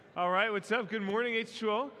All right, what's up? Good morning,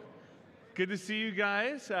 H2O. Good to see you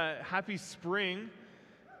guys. Happy spring.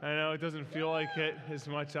 I know it doesn't feel like it as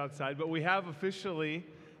much outside, but we have officially,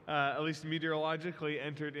 at least meteorologically,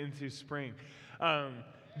 entered into spring.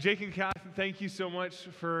 Jake and Kath, thank you so much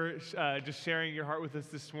for just sharing your heart with us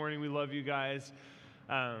this morning. We love you guys.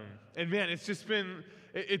 And man,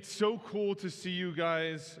 it's so cool to see you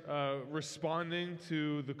guys responding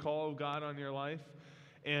to the call of God on your life.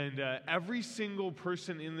 And every single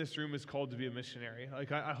person in this room is called to be a missionary.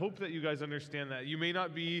 Like, I hope that you guys understand that. You may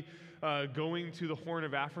not be going to the Horn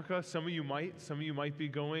of Africa. Some of you might. Some of you might be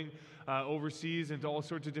going overseas into all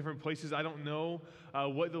sorts of different places. I don't know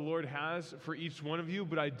what the Lord has for each one of you,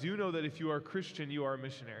 but I do know that if you are a Christian, you are a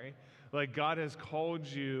missionary. Like, God has called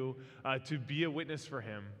you to be a witness for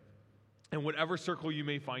Him in whatever circle you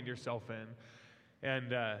may find yourself in.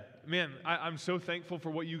 And man, I'm so thankful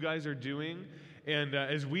for what you guys are doing. And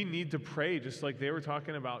as we need to pray, just like they were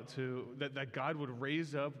talking about, that God would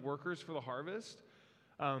raise up workers for the harvest,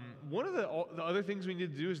 one of the other things we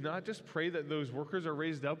need to do is not just pray that those workers are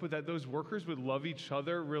raised up, but that those workers would love each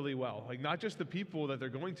other really well. Like, not just the people that they're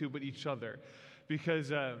going to, but each other.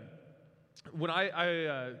 Because when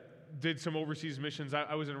I did some overseas missions,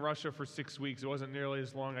 I was in Russia for 6 weeks. It wasn't nearly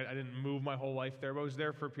as long. I didn't move my whole life there, but I was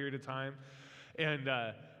there for a period of time. And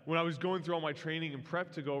when I was going through all my training and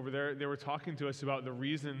prep to go over there, they were talking to us about the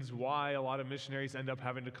reasons why a lot of missionaries end up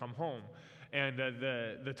having to come home. And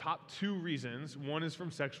the top two reasons, one is from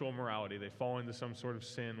sexual immorality. They fall into some sort of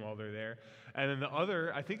sin while they're there. And then the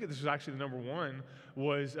other, I think this was actually the number one,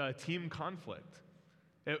 was team conflict.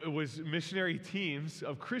 It was missionary teams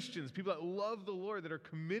of Christians, people that love the Lord, that are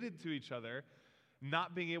committed to each other,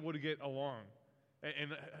 not being able to get along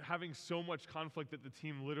and having so much conflict that the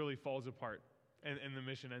team literally falls apart. And the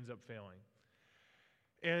mission ends up failing.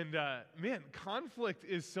 And man, conflict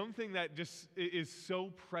is something that just is so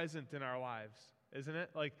present in our lives, isn't it?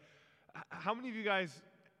 Like, how many of you guys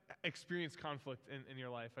experience conflict in your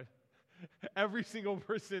life? Every single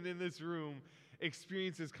person in this room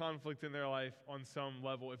experiences conflict in their life on some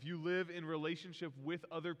level. If you live in relationship with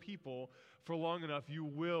other people for long enough, you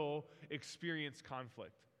will experience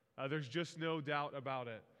conflict. There's just no doubt about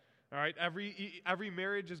it. All right, every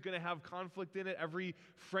marriage is going to have conflict in it. Every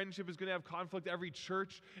friendship is going to have conflict. Every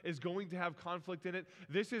church is going to have conflict in it.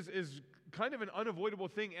 This is kind of an unavoidable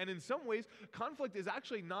thing, and in some ways, conflict is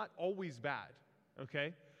actually not always bad,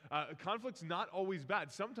 okay? Conflict's not always bad.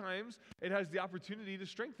 Sometimes it has the opportunity to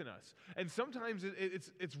strengthen us, and sometimes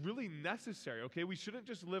it's really necessary, okay? We shouldn't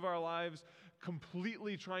just live our lives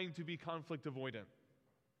completely trying to be conflict avoidant.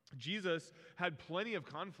 Jesus had plenty of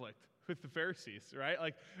conflict with the Pharisees, right?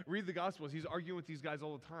 Like, read the Gospels. He's arguing with these guys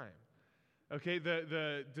all the time. Okay,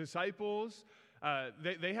 the disciples,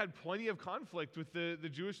 they had plenty of conflict with the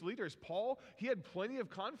Jewish leaders. Paul, he had plenty of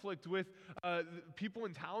conflict with people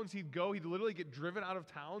in towns he'd go. He'd literally get driven out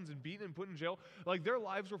of towns and beaten and put in jail. Like, their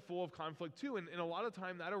lives were full of conflict too. And a lot of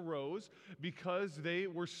time that arose because they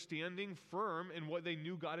were standing firm in what they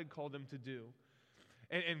knew God had called them to do.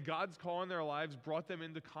 And God's call on their lives brought them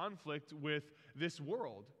into conflict with this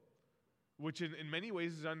world, which in many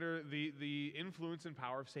ways is under the influence and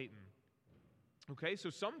power of Satan. Okay, so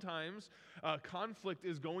sometimes conflict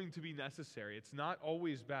is going to be necessary. It's not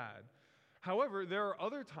always bad. However, there are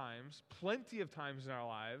other times, plenty of times in our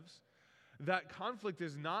lives, that conflict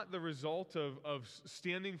is not the result of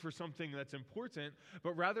standing for something that's important,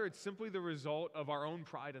 but rather it's simply the result of our own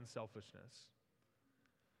pride and selfishness.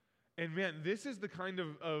 And man, this is the kind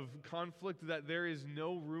of conflict that there is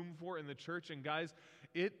no room for in the church. And guys,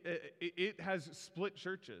 it has split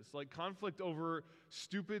churches. Like, conflict over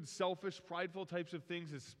stupid, selfish, prideful types of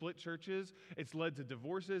things has split churches. It's led to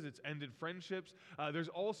divorces. It's ended friendships. There's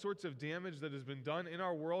all sorts of damage that has been done in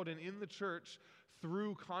our world and in the church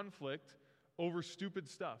through conflict over stupid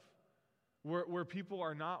stuff, where people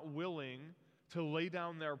are not willing to lay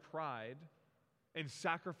down their pride and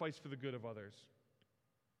sacrifice for the good of others.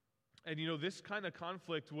 And you know, this kind of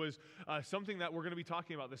conflict was something that we're going to be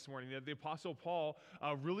talking about this morning, that the Apostle Paul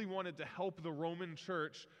really wanted to help the Roman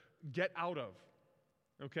church get out of.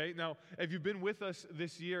 Okay, now, if you've been with us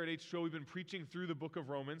this year at H2O, we've been preaching through the book of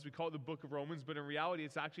Romans. We call it the book of Romans, but in reality,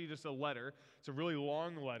 it's actually just a letter. It's a really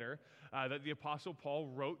long letter that the Apostle Paul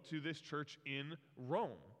wrote to this church in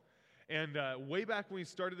Rome. And way back when we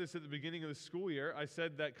started this at the beginning of the school year, I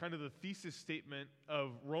said that kind of the thesis statement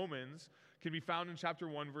of Romans can be found in chapter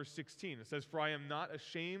 1, verse 16. It says, "For I am not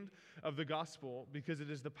ashamed of the gospel, because it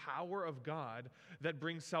is the power of God that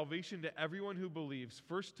brings salvation to everyone who believes,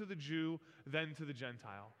 first to the Jew, then to the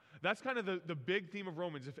Gentile. That's kind of the big theme of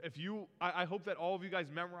Romans. If you, I hope that all of you guys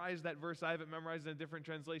memorize that verse. I have it memorized in a different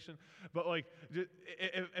translation. But like,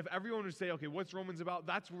 if everyone would say, okay, what's Romans about?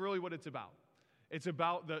 That's really what it's about. It's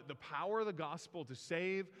about the power of the gospel to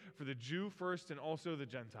save for the Jew first and also the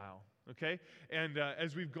Gentile, okay? And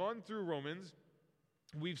as we've gone through Romans,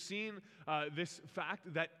 we've seen this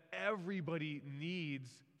fact that everybody needs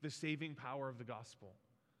the saving power of the gospel.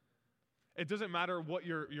 It doesn't matter what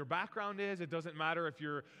your background is. It doesn't matter if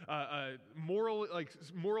you're a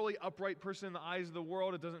morally upright person in the eyes of the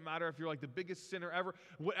world. It doesn't matter if you're like the biggest sinner ever.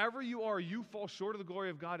 Whatever you are, you fall short of the glory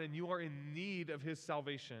of God, and you are in need of His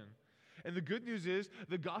salvation. And the good news is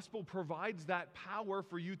the gospel provides that power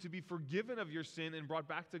for you to be forgiven of your sin and brought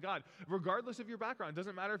back to God, regardless of your background. It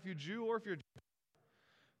doesn't matter if you're Jew or if you're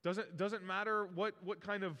doesn't matter what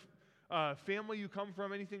kind of family you come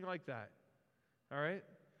from, anything like that. All right?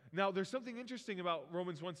 Now, there's something interesting about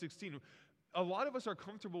Romans 1:16. A lot of us are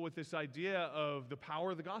comfortable with this idea of the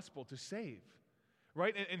power of the gospel to save,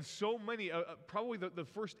 right? And so many, probably the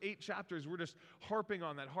first 8 chapters, we're just harping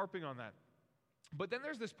on that. But then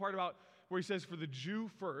there's this part about where he says, for the Jew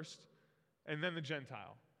first, and then the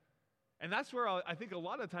Gentile. And that's where I think a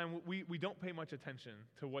lot of the time we don't pay much attention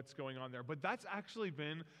to what's going on there. But that's actually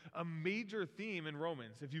been a major theme in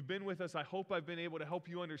Romans. If you've been with us, I hope I've been able to help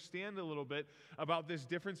you understand a little bit about this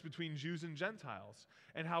difference between Jews and Gentiles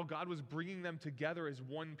and how God was bringing them together as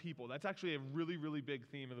one people. That's actually a really, really big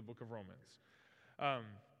theme of the book of Romans.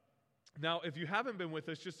 Now, if you haven't been with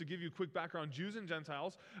us, just to give you a quick background, Jews and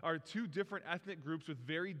Gentiles are 2 different ethnic groups with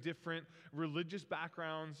very different religious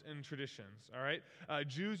backgrounds and traditions, all right?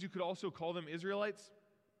 Jews, you could also call them Israelites.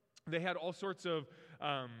 They had all sorts of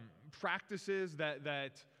practices that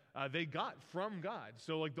they got from God.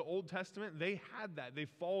 So like the Old Testament, they had that. They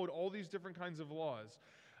followed all these different kinds of laws.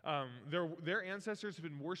 Their ancestors have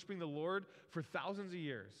been worshiping the Lord for thousands of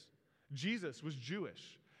years. Jesus was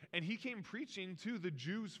Jewish. And he came preaching to the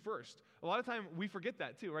Jews first. A lot of time we forget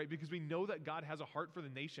that too, right? Because we know that God has a heart for the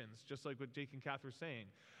nations, just like what Jake and Kath were saying.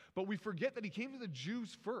 But we forget that he came to the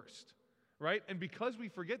Jews first, right? And because we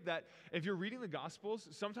forget that, if you're reading the Gospels,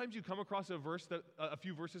 sometimes you come across a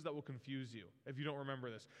few verses that will confuse you if you don't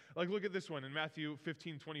remember this. Like look at this one in Matthew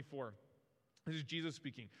 15:24. This is Jesus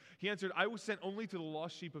speaking. He answered, I was sent only to the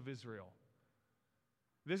lost sheep of Israel.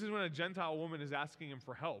 This is when a Gentile woman is asking him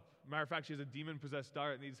for help. Matter of fact, she has a demon-possessed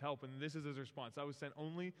daughter that needs help, and this is his response. I was sent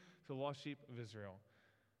only to the lost sheep of Israel.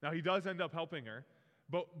 Now, he does end up helping her,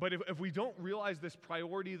 but if we don't realize this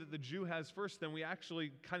priority that the Jew has first, then we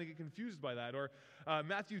actually kind of get confused by that. Or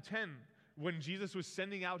Matthew 10, when Jesus was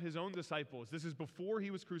sending out his own disciples. This is before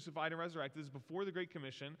he was crucified and resurrected. This is before the Great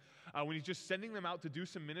Commission. When he's just sending them out to do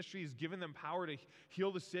some ministry, he's given them power to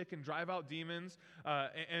heal the sick and drive out demons.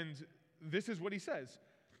 And this is what he says.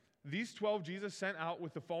 These 12 Jesus sent out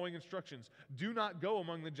with the following instructions. Do not go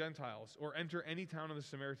among the Gentiles or enter any town of the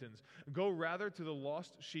Samaritans. Go rather to the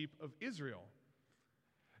lost sheep of Israel.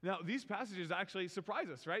 Now, these passages actually surprise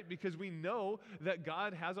us, right? Because we know that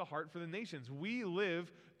God has a heart for the nations. We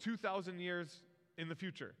live 2,000 years in the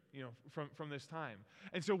future, from this time.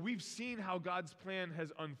 And so we've seen how God's plan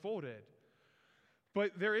has unfolded.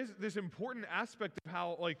 But there is this important aspect of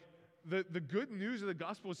how, the good news of the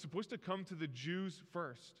gospel is supposed to come to the Jews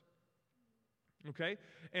first. Okay?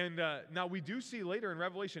 And now we do see later in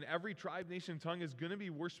Revelation, every tribe, nation, tongue is going to be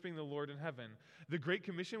worshiping the Lord in heaven. The Great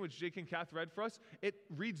Commission, which Jake and Kath read for us, it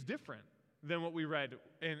reads different than what we read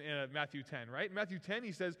in Matthew 10, right? In Matthew 10,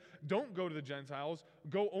 he says, don't go to the Gentiles,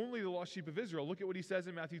 go only to the lost sheep of Israel. Look at what he says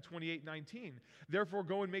in Matthew 28:19. Therefore,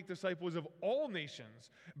 go and make disciples of all nations,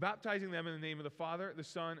 baptizing them in the name of the Father, the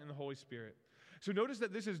Son, and the Holy Spirit. So notice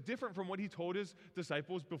that this is different from what he told his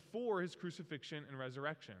disciples before his crucifixion and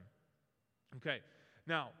resurrection. Okay,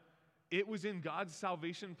 now, it was in God's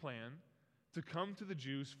salvation plan to come to the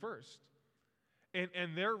Jews first.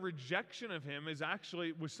 And their rejection of him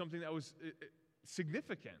was something that was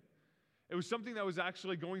significant. It was something that was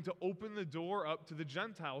actually going to open the door up to the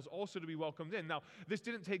Gentiles also to be welcomed in. Now, this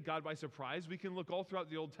didn't take God by surprise. We can look all throughout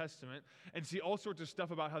the Old Testament and see all sorts of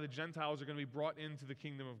stuff about how the Gentiles are going to be brought into the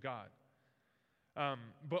kingdom of God.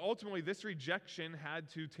 But ultimately, this rejection had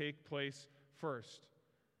to take place first.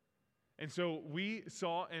 And so we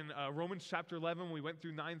saw in Romans chapter 11, when we went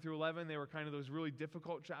through 9 through 11, they were kind of those really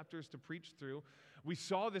difficult chapters to preach through. We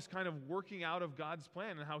saw this kind of working out of God's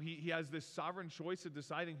plan and how he has this sovereign choice of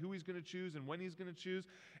deciding who he's going to choose and when he's going to choose.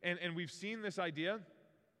 And we've seen this idea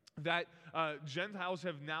that Gentiles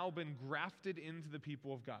have now been grafted into the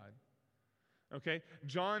people of God. Okay?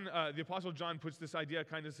 The Apostle John puts this idea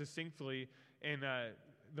kind of succinctly in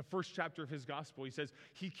the first chapter of his gospel. He says,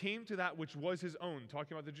 he came to that which was his own,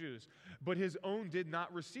 talking about the Jews, but his own did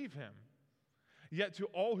not receive him. Yet to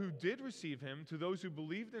all who did receive him, to those who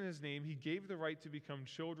believed in his name, he gave the right to become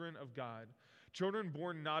children of God. Children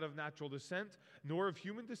born not of natural descent, nor of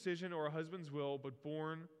human decision or a husband's will, but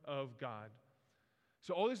born of God.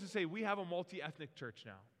 So all this to say, we have a multi-ethnic church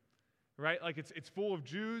now. Right? Like it's full of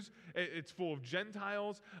Jews, it's full of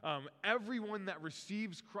Gentiles. Everyone that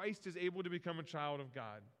receives Christ is able to become a child of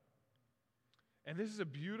God. And this is a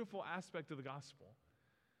beautiful aspect of the gospel,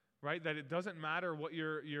 right? That it doesn't matter what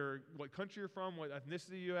what country you're from, what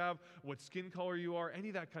ethnicity you have, what skin color you are, any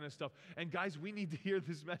of that kind of stuff. And guys, we need to hear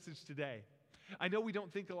this message today. I know we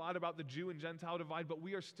don't think a lot about the Jew and Gentile divide, but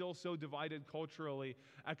we are still so divided culturally,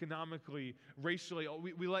 economically, racially.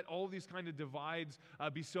 We let all these kind of divides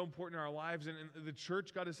be so important in our lives. And the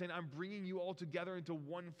church, God is saying, I'm bringing you all together into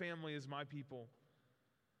one family as my people.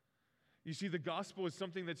 You see, the gospel is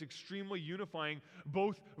something that's extremely unifying,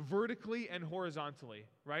 both vertically and horizontally,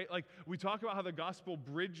 right? Like, we talk about how the gospel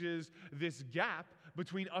bridges this gap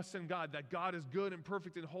between us and God, that God is good and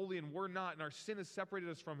perfect and holy and we're not, and our sin has separated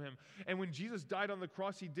us from him. And when Jesus died on the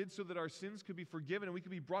cross, he did so that our sins could be forgiven and we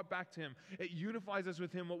could be brought back to him. It unifies us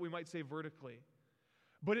with him, what we might say vertically.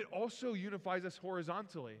 But it also unifies us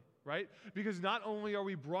horizontally, right? Because not only are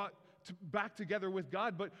we brought back together with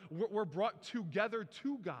God, but we're brought together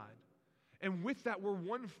to God. And with that, we're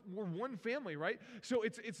one family, right? So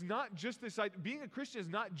it's not just this idea. Being a Christian is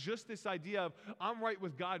not just this idea of, I'm right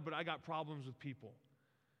with God, but I got problems with people.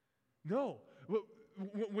 No.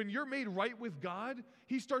 When you're made right with God,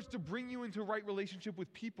 he starts to bring you into right relationship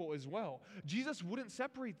with people as well. Jesus wouldn't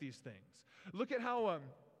separate these things. Look at how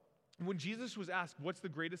when Jesus was asked, what's the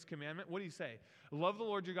greatest commandment? What did he say? Love the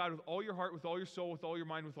Lord your God with all your heart, with all your soul, with all your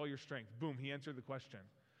mind, with all your strength. Boom, he answered the question.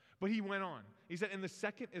 But he went on. He said, and the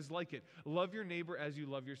second is like it. Love your neighbor as you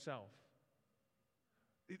love yourself.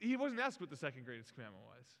 He wasn't asked what the second greatest commandment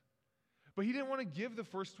was. But he didn't want to give the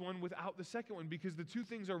first one without the second one because the two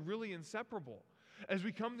things are really inseparable. As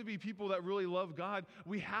we come to be people that really love God,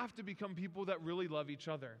 we have to become people that really love each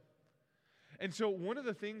other. And so one of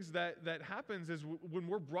the things that happens is when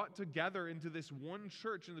we're brought together into this one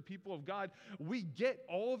church and the people of God, we get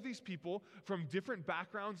all of these people from different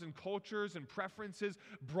backgrounds and cultures and preferences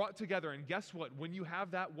brought together. And guess what? When you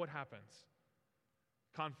have that, what happens?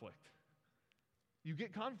 Conflict. You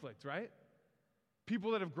get conflict, right?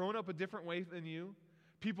 People that have grown up a different way than you,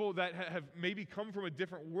 people that have maybe come from a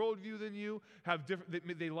different worldview than you,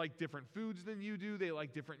 they like different foods than you do, they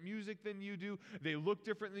like different music than you do, they look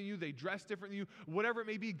different than you, they dress different than you, whatever it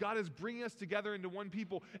may be, God is bringing us together into one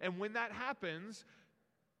people. And when that happens,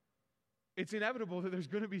 it's inevitable that there's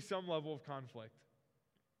going to be some level of conflict.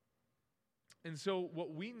 And so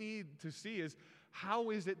what we need to see is,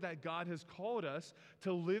 how is it that God has called us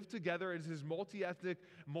to live together as his multi-ethnic,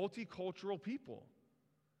 multicultural people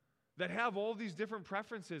that have all these different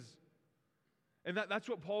preferences? And that's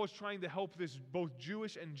what Paul is trying to help this both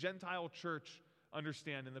Jewish and Gentile church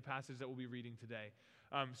understand in the passage that we'll be reading today.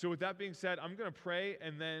 So with that being said, I'm going to pray,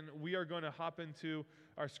 and then we are going to hop into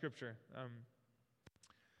our scripture.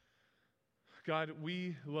 God,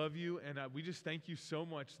 we love you, and we just thank you so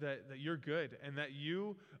much that you're good and that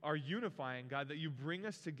you are unifying, God, that you bring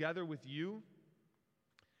us together with you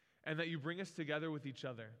and that you bring us together with each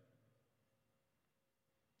other.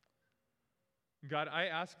 God, I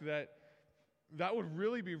ask that would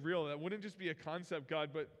really be real. That wouldn't just be a concept, God,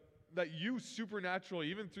 but that you supernaturally,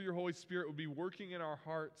 even through your Holy Spirit, would be working in our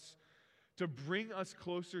hearts to bring us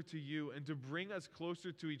closer to you and to bring us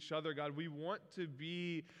closer to each other. God, we want to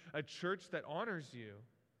be a church that honors you.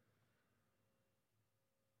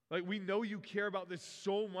 Like, we know you care about this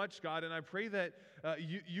so much, God, and I pray that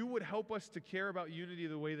you would help us to care about unity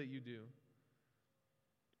the way that you do.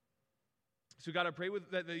 So God, I pray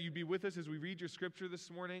that you be with us as we read your scripture this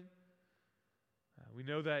morning. We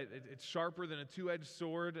know that it's sharper than a two-edged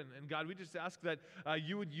sword, and God, we just ask that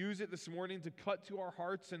you would use it this morning to cut to our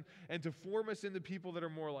hearts and to form us into people that are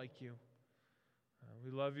more like you.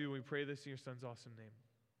 We love you, and we pray this in your Son's awesome name.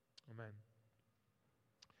 Amen.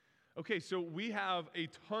 Okay, so we have a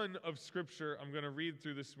ton of scripture I'm going to read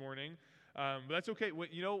through this morning, but that's okay.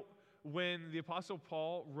 When the Apostle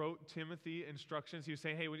Paul wrote Timothy instructions, he was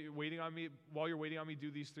saying, hey, while you're waiting on me, do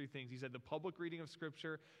these three things. He said the public reading of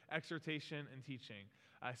Scripture, exhortation, and teaching.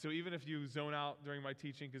 So even if you zone out during my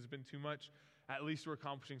teaching because it's been too much, at least we're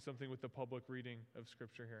accomplishing something with the public reading of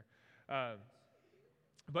Scripture here.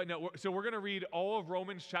 So we're going to read all of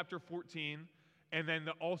Romans chapter 14, and then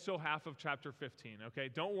also half of chapter 15, okay?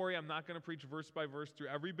 Don't worry, I'm not going to preach verse by verse through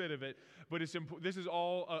every bit of it, but this is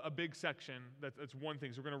all a big section. That's one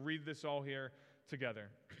thing. So we're going to read this all here together.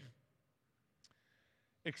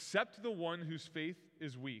 Accept the one whose faith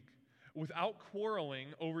is weak, without quarreling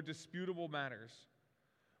over disputable matters.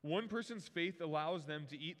 One person's faith allows them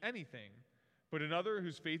to eat anything, but another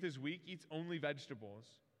whose faith is weak eats only vegetables.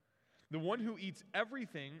 The one who eats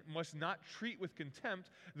everything must not treat with contempt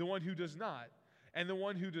the one who does not, and the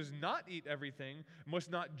one who does not eat everything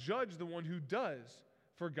must not judge the one who does,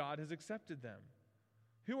 for God has accepted them.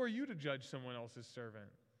 Who are you to judge someone else's servant?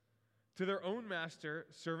 To their own master,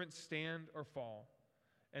 servants stand or fall,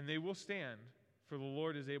 and they will stand, for the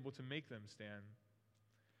Lord is able to make them stand.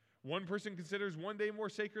 One person considers one day more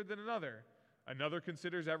sacred than another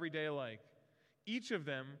considers every day alike. Each of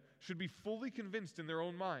them should be fully convinced in their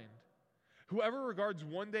own mind. Whoever regards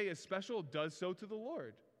one day as special does so to the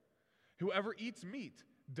Lord. Whoever eats meat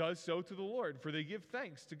does so to the Lord, for they give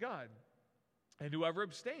thanks to God. And whoever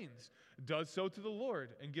abstains does so to the Lord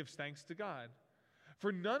and gives thanks to God.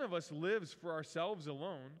 For none of us lives for ourselves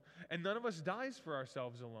alone, and none of us dies for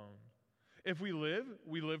ourselves alone. If we live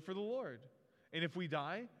for the Lord. And if we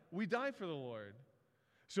die for the Lord.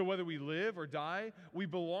 So whether we live or die, we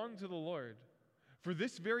belong to the Lord. For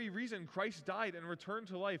this very reason, Christ died and returned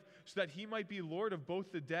to life, so that he might be Lord of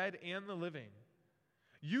both the dead and the living.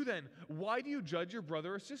 You then, why do you judge your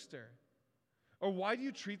brother or sister? Or why do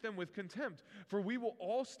you treat them with contempt? For we will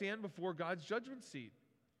all stand before God's judgment seat.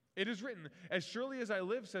 It is written, as surely as I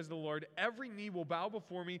live, says the Lord, every knee will bow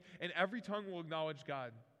before me, and every tongue will acknowledge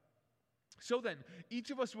God. So then,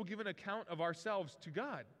 each of us will give an account of ourselves to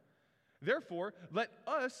God. Therefore, let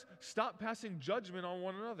us stop passing judgment on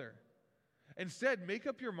one another. Instead, make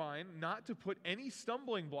up your mind not to put any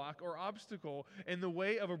stumbling block or obstacle in the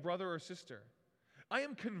way of a brother or sister. I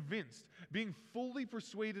am convinced, being fully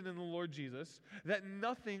persuaded in the Lord Jesus, that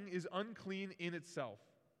nothing is unclean in itself.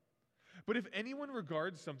 But if anyone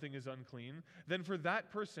regards something as unclean, then for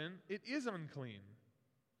that person it is unclean.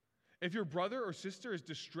 If your brother or sister is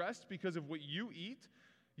distressed because of what you eat,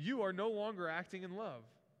 you are no longer acting in love.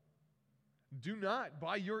 Do not,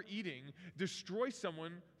 by your eating, destroy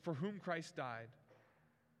someone for whom Christ died.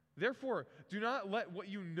 Therefore, do not let what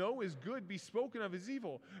you know is good be spoken of as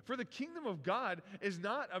evil. For the kingdom of God is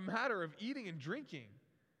not a matter of eating and drinking,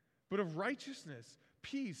 but of righteousness,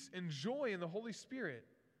 peace, and joy in the Holy Spirit.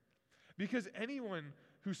 Because anyone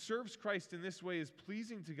who serves Christ in this way is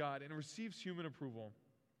pleasing to God and receives human approval.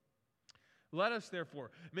 Let us,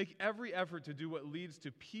 therefore, make every effort to do what leads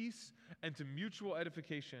to peace and to mutual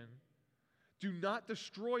edification. Do not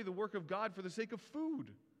destroy the work of God for the sake of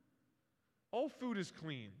food. All food is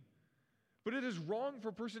clean, but it is wrong for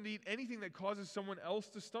a person to eat anything that causes someone else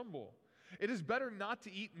to stumble. It is better not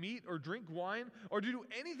to eat meat or drink wine or to do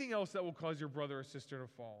anything else that will cause your brother or sister to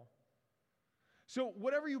fall. So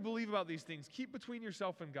whatever you believe about these things, keep between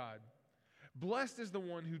yourself and God. Blessed is the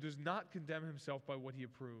one who does not condemn himself by what he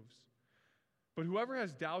approves. But whoever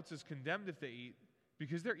has doubts is condemned if they eat,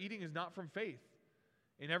 because their eating is not from faith.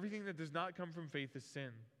 And everything that does not come from faith is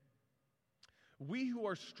sin. We who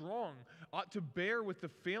are strong ought to bear with the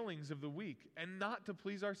failings of the weak and not to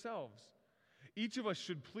please ourselves. Each of us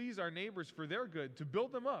should please our neighbors for their good, to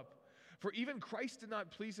build them up. For even Christ did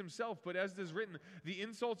not please himself, but as it is written, the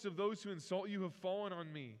insults of those who insult you have fallen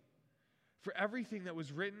on me. For everything that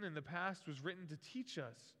was written in the past was written to teach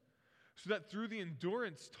us, so that through the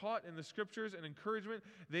endurance taught in the Scriptures and encouragement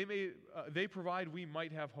they provide, we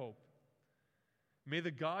might have hope. May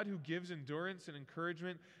the God who gives endurance and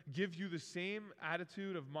encouragement give you the same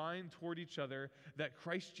attitude of mind toward each other that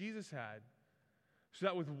Christ Jesus had, so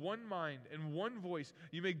that with one mind and one voice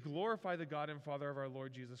you may glorify the God and Father of our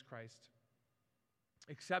Lord Jesus Christ.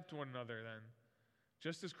 Accept one another then,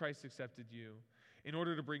 just as Christ accepted you, in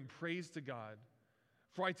order to bring praise to God.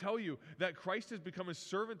 For I tell you that Christ has become a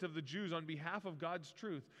servant of the Jews on behalf of God's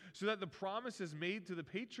truth, so that the promises made to the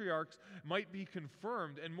patriarchs might be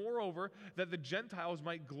confirmed, and moreover, that the Gentiles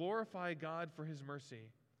might glorify God for his mercy.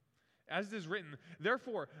 As it is written,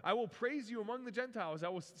 therefore, I will praise you among the Gentiles. I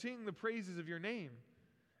will sing the praises of your name.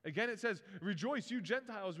 Again it says, rejoice, you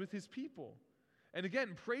Gentiles, with his people. And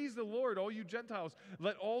again, praise the Lord, all you Gentiles.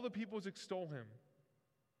 Let all the peoples extol him.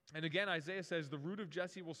 And again, Isaiah says, the root of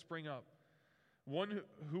Jesse will spring up, one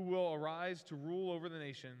who will arise to rule over the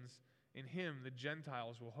nations. In him the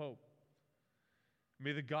Gentiles will hope.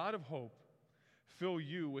 May the God of hope fill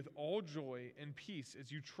you with all joy and peace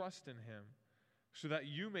as you trust in him, so that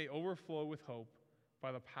you may overflow with hope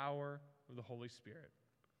by the power of the Holy Spirit.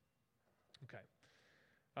 Okay.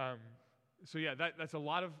 That's a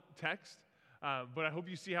lot of text, but I hope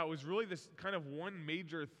you see how it was really this kind of one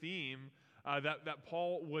major theme that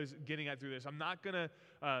Paul was getting at through this. I'm not going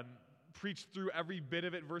to preach through every bit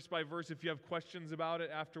of it verse by verse. If you have questions about it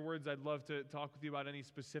afterwards, I'd love to talk with you about any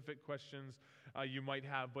specific questions you might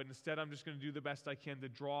have. But instead, I'm just going to do the best I can to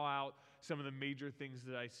draw out some of the major things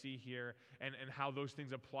that I see here and how those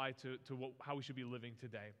things apply to how we should be living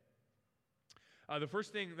today. The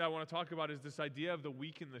first thing that I want to talk about is this idea of the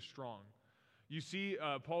weak and the strong. You see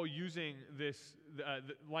Paul using this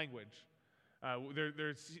language.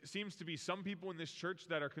 There seems to be some people in this church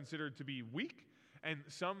that are considered to be weak and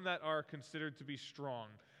some that are considered to be strong.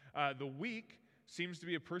 The weak seems to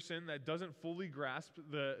be a person that doesn't fully grasp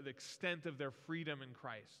the extent of their freedom in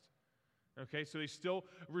Christ. Okay, so they still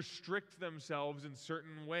restrict themselves in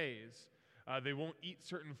certain ways. They won't eat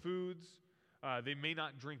certain foods. They may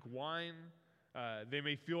not drink wine. They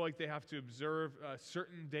may feel like they have to observe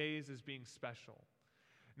certain days as being special.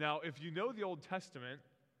 Now, if you know the Old Testament,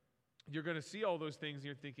 you're going to see all those things and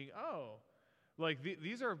you're thinking, oh, like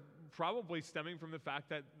these are probably stemming from the fact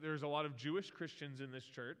that there's a lot of Jewish Christians in this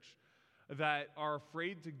church that are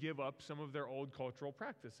afraid to give up some of their old cultural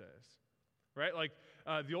practices, right? Like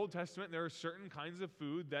the Old Testament, there are certain kinds of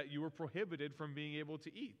food that you were prohibited from being able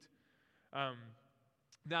to eat.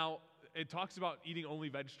 Now, it talks about eating only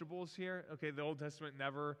vegetables here. Okay, the Old Testament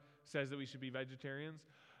never says that we should be vegetarians.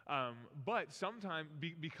 But sometimes,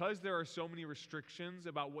 because there are so many restrictions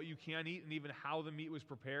about what you can eat and even how the meat was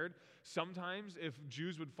prepared, sometimes if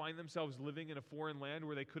Jews would find themselves living in a foreign land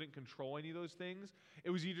where they couldn't control any of those things, it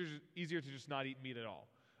was easier to just not eat meat at all.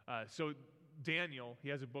 So Daniel, he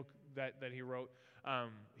has a book that he wrote.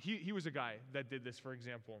 He was a guy that did this, for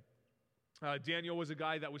example. Daniel was a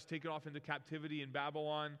guy that was taken off into captivity in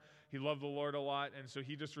Babylon. He loved the Lord a lot, and so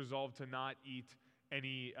he just resolved to not eat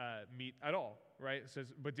any meat at all, right? It says,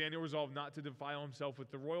 but Daniel resolved not to defile himself with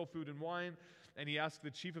the royal food and wine, and he asked the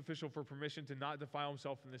chief official for permission to not defile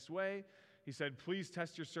himself in this way. He said, please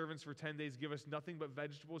test your servants for 10 days. Give us nothing but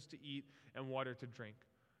vegetables to eat and water to drink.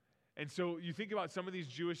 And so you think about some of these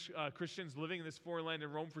Jewish Christians living in this foreign land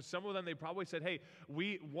in Rome. For some of them, they probably said, hey,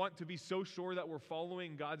 we want to be so sure that we're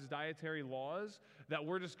following God's dietary laws that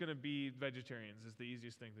we're just going to be vegetarians is the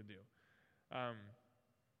easiest thing to do.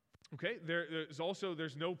 Okay,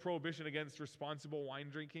 there's no prohibition against responsible wine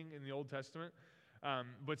drinking in the Old Testament.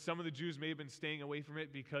 But some of the Jews may have been staying away from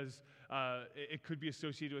it because it could be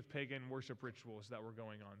associated with pagan worship rituals that were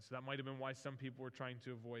going on. So that might have been why some people were trying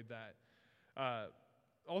to avoid that.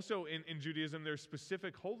 Also, in Judaism, there's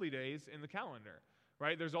specific holy days in the calendar,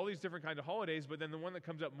 right? There's all these different kinds of holidays, but then the one that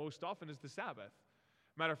comes up most often is the Sabbath.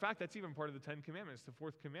 Matter of fact, that's even part of the Ten Commandments, the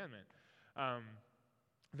fourth commandment,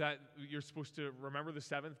 that you're supposed to remember the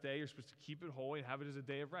seventh day, you're supposed to keep it holy and have it as a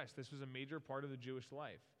day of rest. This was a major part of the Jewish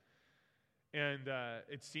life. And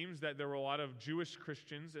it seems that there were a lot of Jewish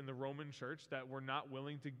Christians in the Roman church that were not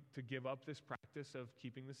willing to give up this practice of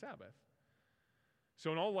keeping the Sabbath.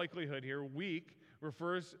 So in all likelihood here, weak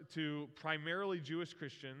refers to primarily Jewish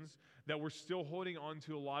Christians that were still holding on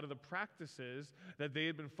to a lot of the practices that they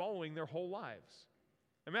had been following their whole lives.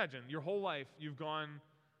 Imagine, your whole life you've gone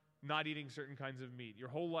not eating certain kinds of meat. Your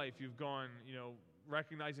whole life you've gone,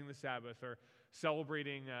 recognizing the Sabbath or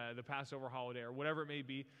celebrating the Passover holiday or whatever it may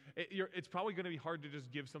be. It's probably going to be hard to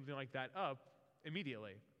just give something like that up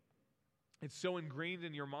immediately. It's so ingrained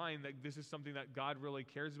in your mind that this is something that God really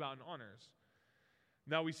cares about and honors.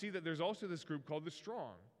 Now we see that there's also this group called the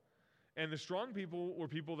strong. And the strong people were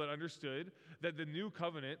people that understood that the new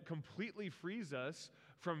covenant completely frees us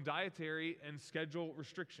from dietary and schedule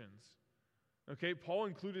restrictions. Okay, Paul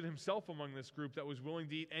included himself among this group that was willing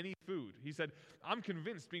to eat any food. He said, I'm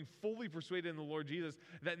convinced, being fully persuaded in the Lord Jesus,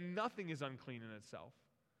 that nothing is unclean in itself.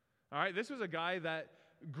 All right, this was a guy that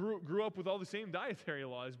grew up with all the same dietary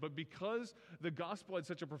laws, but because the gospel had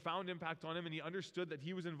such a profound impact on him and he understood that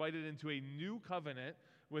he was invited into a new covenant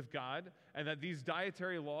with God and that these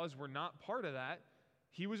dietary laws were not part of that,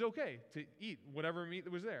 he was okay to eat whatever meat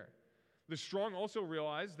that was there. The strong also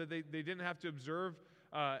realized that they didn't have to observe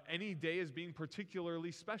any day as being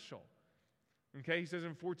particularly special. Okay, he says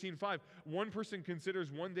in 14:5, one person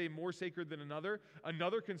considers one day more sacred than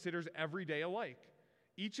another considers every day alike.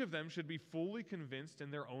 Each of them should be fully convinced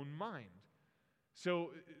in their own mind.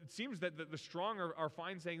 So it seems that the strong are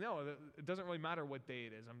fine saying, no, it doesn't really matter what day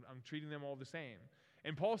it is. I'm treating them all the same.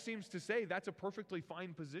 And Paul seems to say that's a perfectly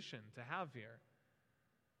fine position to have here.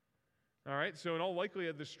 All right, so in all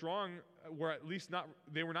likelihood, the strong were at least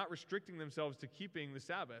they were not restricting themselves to keeping the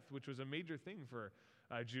Sabbath, which was a major thing for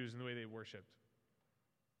Jews in the way they worshiped.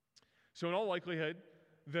 So in all likelihood,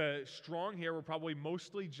 the strong here were probably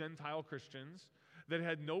mostly Gentile Christians that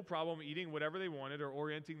had no problem eating whatever they wanted or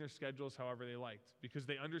orienting their schedules however they liked because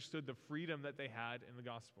they understood the freedom that they had in the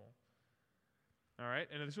gospel. All right,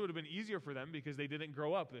 and this would have been easier for them because they didn't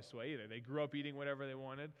grow up this way either. They grew up eating whatever they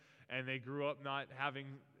wanted, and they grew up not having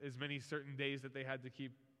as many certain days that they had to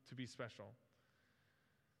keep to be special.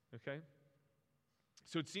 Okay?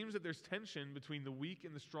 So it seems that there's tension between the weak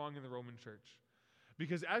and the strong in the Roman church.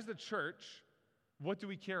 Because as the church, what do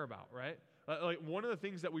we care about, right? Like one of the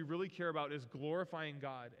things that we really care about is glorifying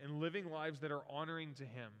God and living lives that are honoring to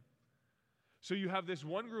Him. So you have this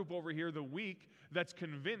one group over here, the weak, that's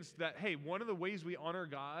convinced that, hey, one of the ways we honor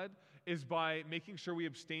God is by making sure we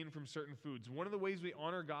abstain from certain foods. One of the ways we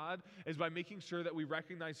honor God is by making sure that we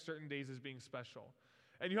recognize certain days as being special.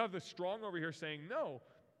 And you have the strong over here saying, no,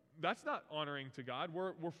 that's not honoring to God.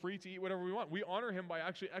 We're free to eat whatever we want. We honor Him by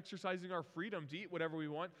actually exercising our freedom to eat whatever we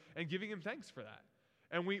want and giving Him thanks for that.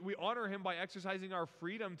 And we honor Him by exercising our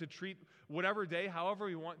freedom to treat whatever day however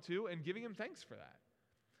we want to and giving Him thanks for that.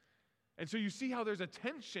 And so you see how there's a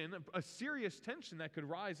tension, a serious tension that could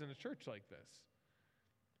rise in a church like this.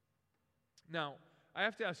 Now, I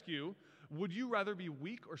have to ask you, would you rather be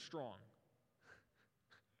weak or strong?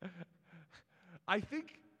 I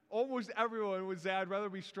think almost everyone would say I'd rather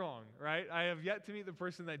be strong, right? I have yet to meet the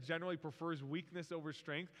person that generally prefers weakness over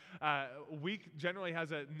strength. Weak generally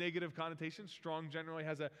has a negative connotation. Strong generally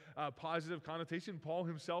has a positive connotation. Paul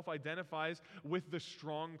himself identifies with the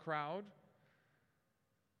strong crowd.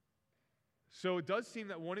 So it does seem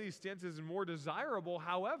that one of these stances is more desirable.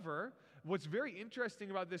 However, what's very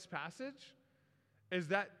interesting about this passage is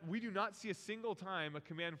that we do not see a single time a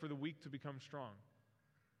command for the weak to become strong.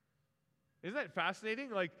 Isn't that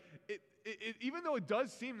fascinating? Like, even though it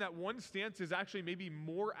does seem that one stance is actually maybe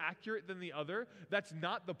more accurate than the other, that's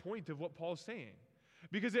not the point of what Paul's saying.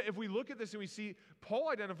 Because if we look at this and we see Paul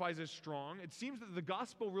identifies as strong, it seems that the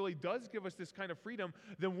gospel really does give us this kind of freedom,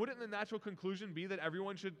 then wouldn't the natural conclusion be that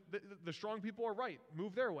everyone should, the strong people are right,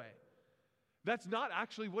 move their way? That's not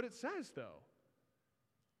actually what it says, though.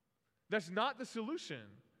 That's not the solution.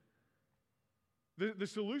 The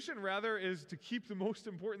solution, rather, is to keep the most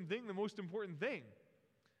important thing,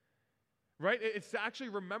 right? It's to actually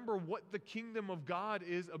remember what the kingdom of God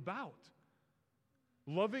is about.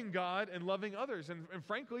 Loving God and loving others. And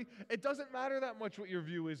frankly, it doesn't matter that much what your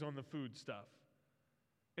view is on the food stuff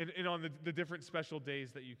and on the different special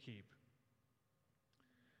days that you keep.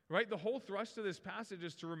 Right? The whole thrust of this passage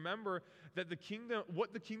is to remember that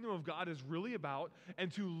what the kingdom of God is really about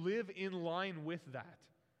and to live in line with that.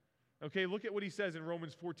 Okay, look at what he says in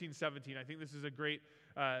Romans 14:17. I think this is a great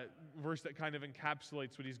verse that kind of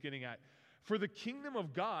encapsulates what he's getting at. For the kingdom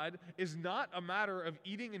of God is not a matter of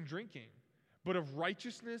eating and drinking, but of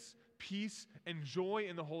righteousness, peace, and joy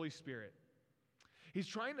in the Holy Spirit. He's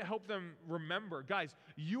trying to help them remember, guys,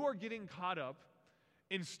 you are getting caught up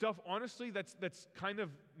in stuff, honestly, that's kind of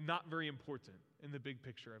not very important in the big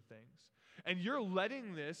picture of things. And you're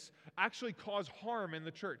letting this actually cause harm in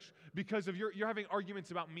the church because of you're having arguments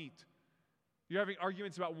about meat. You're having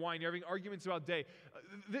arguments about wine. You're having arguments about day.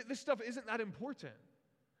 This stuff isn't that important.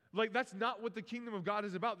 Like, that's not what the kingdom of God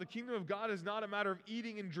is about. The kingdom of God is not a matter of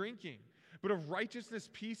eating and drinking, but of righteousness,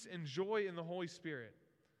 peace, and joy in the Holy Spirit.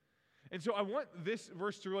 And so I want this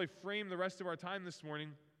verse to really frame the rest of our time this morning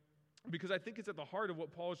because I think it's at the heart of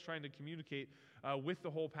what Paul is trying to communicate with the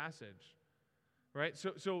whole passage. Right?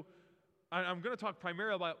 So I'm going to talk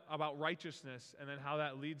primarily about righteousness and then how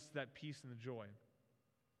that leads to that peace and the joy.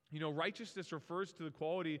 You know, righteousness refers to the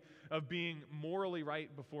quality of being morally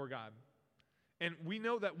right before God. And we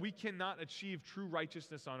know that we cannot achieve true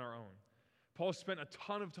righteousness on our own. Paul spent a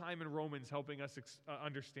ton of time in Romans helping us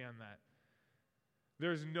understand that.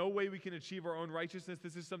 There's no way we can achieve our own righteousness.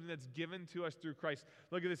 This is something that's given to us through Christ.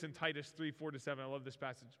 Look at this in Titus 3:4-7. I love this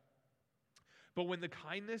passage. But when the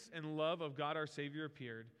kindness and love of God our Savior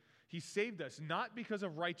appeared, He saved us, not because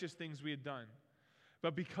of righteous things we had done,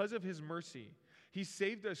 but because of His mercy. He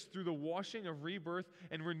saved us through the washing of rebirth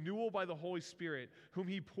and renewal by the Holy Spirit, whom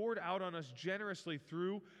He poured out on us generously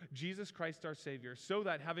through Jesus Christ our Savior, so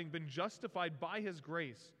that, having been justified by His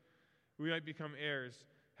grace, we might become heirs,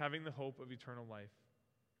 having the hope of eternal life.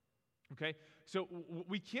 Okay? So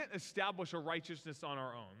we can't establish a righteousness on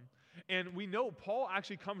our own. And we know Paul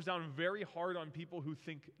actually comes down very hard on people who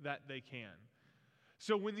think that they can.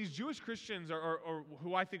 So when these Jewish Christians, or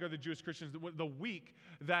who I think are the Jewish Christians, the weak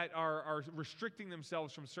that are restricting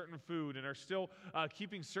themselves from certain food and are still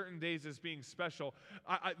keeping certain days as being special,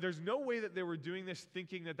 there's no way that they were doing this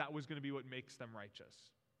thinking that that was going to be what makes them righteous.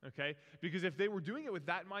 Okay? Because if they were doing it with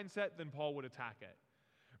that mindset, then Paul would attack it.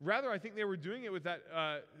 Rather, I think they were doing it with that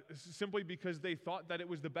simply because they thought that it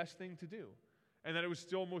was the best thing to do and that it was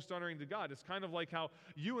still most honoring to God. It's kind of like how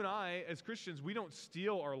you and I, as Christians, we don't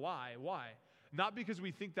steal or lie. Why? Not because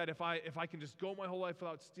we think that if I can just go my whole life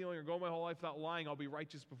without stealing or go my whole life without lying, I'll be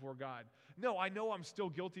righteous before God. No, I know I'm still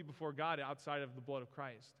guilty before God outside of the blood of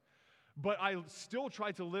Christ. But I still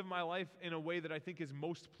try to live my life in a way that I think is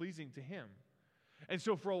most pleasing to Him. And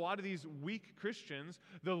so for a lot of these weak Christians,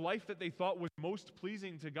 the life that they thought was most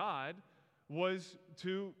pleasing to God was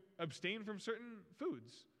to abstain from certain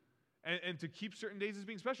foods and to keep certain days as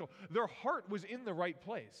being special. Their heart was in the right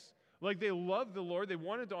place. Like they loved the Lord, they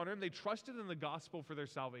wanted to honor Him, they trusted in the gospel for their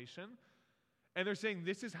salvation, and they're saying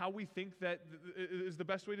this is how we think that is the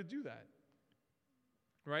best way to do that.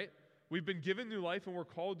 Right? We've been given new life and we're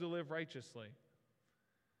called to live righteously.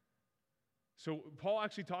 So Paul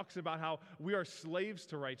actually talks about how we are slaves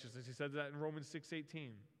to righteousness. He said that in Romans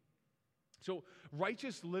 6:18. So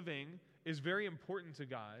righteous living is very important to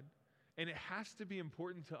God, and it has to be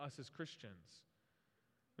important to us as Christians.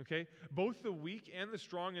 Okay? Both the weak and the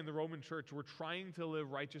strong in the Roman church were trying to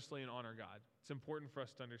live righteously and honor God. It's important for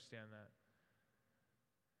us to understand that.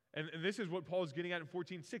 And this is what Paul is getting at in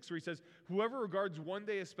 14:6, where he says, whoever regards one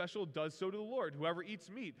day as special does so to the Lord. Whoever eats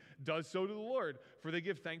meat does so to the Lord, for they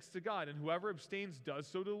give thanks to God. And whoever abstains does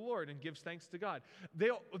so to the Lord and gives thanks to God.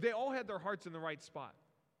 They all had their hearts in the right spot.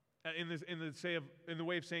 In the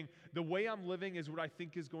way of saying, the way I'm living is what I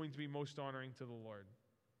think is going to be most honoring to the Lord.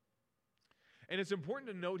 And it's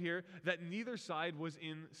important to note here that neither side was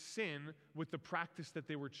in sin with the practice that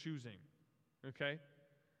they were choosing. Okay?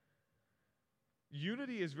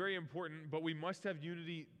 Unity is very important, but we must have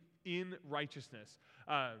unity in righteousness.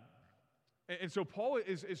 And so Paul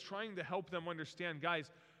is trying to help them understand,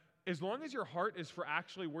 guys, as long as your heart is for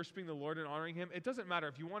actually worshiping the Lord and honoring Him, it doesn't matter.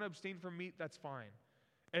 If you want to abstain from meat, that's fine.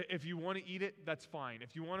 If you want to eat it, that's fine.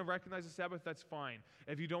 If you want to recognize the Sabbath, that's fine.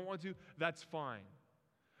 If you don't want to, that's fine.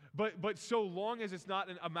 But so long as it's not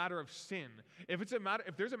a matter of sin. If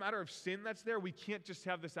there's a matter of sin that's there, we can't just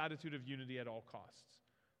have this attitude of unity at all costs.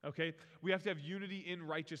 Okay? We have to have unity in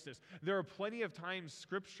righteousness. There are plenty of times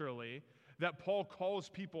scripturally that Paul calls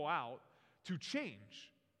people out to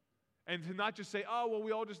change. And to not just say, oh, well,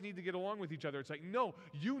 we all just need to get along with each other. It's like, no,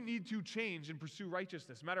 you need to change and pursue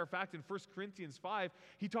righteousness. Matter of fact, in 1 Corinthians 5,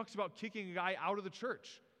 he talks about kicking a guy out of the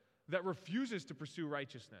church that refuses to pursue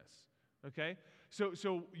righteousness. Okay?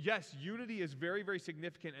 So yes, unity is very, very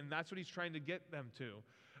significant, and that's what he's trying to get them to.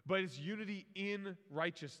 But it's unity in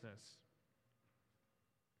righteousness.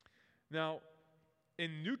 Now,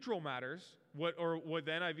 in neutral matters, what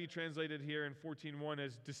the NIV translated here in 14:1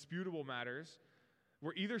 as disputable matters,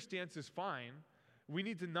 where either stance is fine, we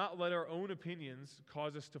need to not let our own opinions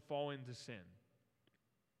cause us to fall into sin.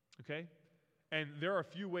 Okay? And there are a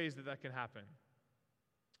few ways that can happen.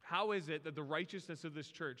 How is it that the righteousness of this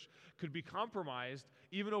church could be compromised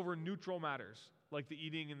even over neutral matters, like the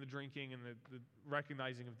eating and the drinking and the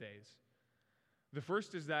recognizing of days? The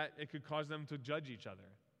first is that it could cause them to judge each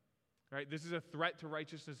other. Right? This is a threat to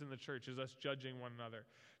righteousness in the church, is us judging one another.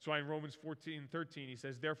 So in Romans 14:13, he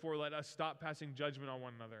says, therefore let us stop passing judgment on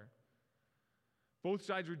one another. Both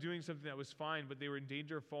sides were doing something that was fine, but they were in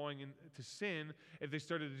danger of falling into sin if they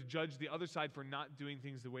started to judge the other side for not doing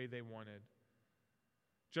things the way they wanted.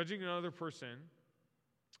 Judging another person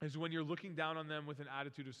is when you're looking down on them with an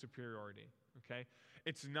attitude of superiority. Okay?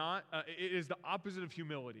 It's not, it is the opposite of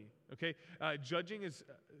humility, okay? Judging is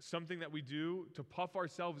something that we do to puff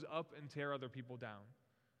ourselves up and tear other people down.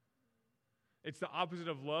 It's the opposite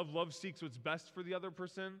of love. Love seeks what's best for the other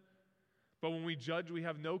person, but when we judge, we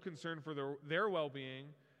have no concern for their well-being,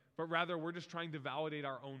 but rather we're just trying to validate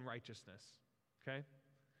our own righteousness, okay?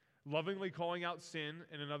 Lovingly calling out sin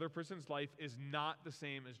in another person's life is not the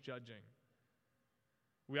same as judging.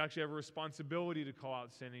 We actually have a responsibility to call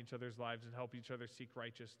out sin in each other's lives and help each other seek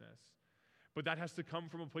righteousness. But that has to come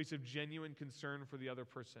from a place of genuine concern for the other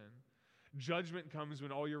person. Judgment comes when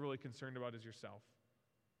all you're really concerned about is yourself.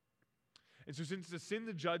 And so since it's a sin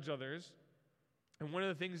to judge others, and one of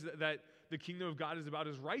the things that the kingdom of God is about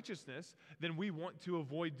is righteousness, then we want to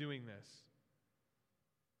avoid doing this.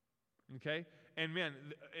 Okay? And man,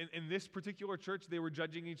 in this particular church, they were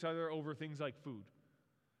judging each other over things like food.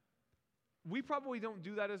 We probably don't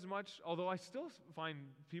do that as much, although I still find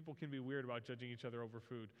people can be weird about judging each other over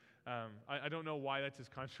food. I don't know why that's as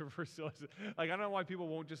controversial. I don't know why people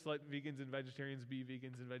won't just let vegans and vegetarians be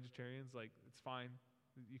vegans and vegetarians. Like, it's fine.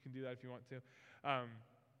 You can do that if you want to.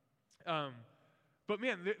 But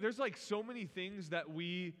man, there's like so many things that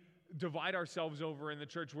we divide ourselves over in the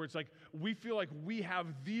church where it's like we feel like we have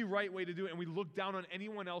the right way to do it and we look down on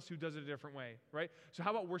anyone else who does it a different way, right? So how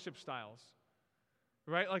about worship styles?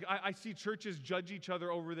 Right? Like I see churches judge each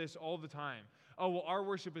other over this all the time. Oh, well, our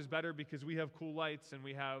worship is better because we have cool lights and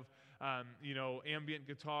we have ambient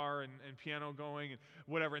guitar and piano going and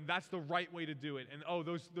whatever, and that's the right way to do it. And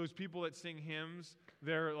those people that sing hymns,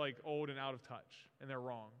 they're like old and out of touch, and they're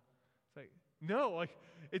wrong. It's like, no, like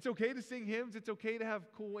it's okay to sing hymns. It's okay to have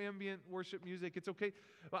cool ambient worship music. It's okay.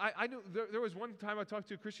 I knew there was one time I talked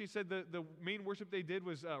to a Christian. He said the main worship they did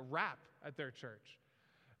was rap at their church.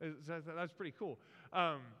 That's pretty cool.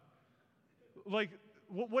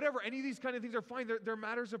 Whatever, any of these kind of things are fine. They're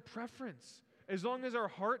matters of preference. As long as our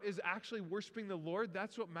heart is actually worshiping the Lord,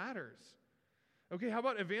 that's what matters. Okay, how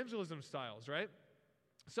about evangelism styles, right?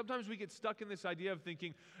 Sometimes we get stuck in this idea of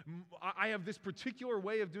thinking, I have this particular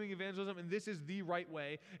way of doing evangelism, and this is the right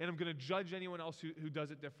way, and I'm going to judge anyone else who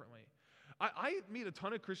does it differently. I meet a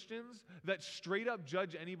ton of Christians that straight up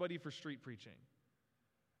judge anybody for street preaching.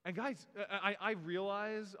 And guys, I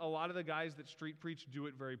realize a lot of the guys that street preach do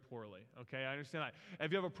it very poorly, okay? I understand that.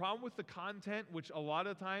 If you have a problem with the content, which a lot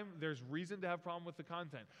of the time, there's reason to have a problem with the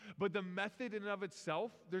content. But the method in and of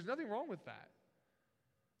itself, there's nothing wrong with that.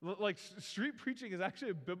 Like, street preaching is actually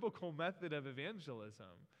a biblical method of evangelism.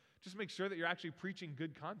 Just make sure that you're actually preaching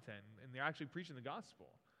good content and you're actually preaching the gospel.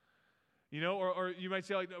 Or you might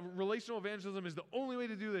say, like, relational evangelism is the only way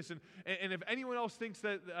to do this. And if anyone else thinks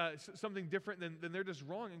that something different, then they're just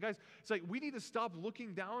wrong. And guys, it's like we need to stop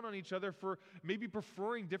looking down on each other for maybe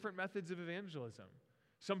preferring different methods of evangelism.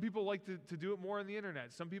 Some people like to do it more on the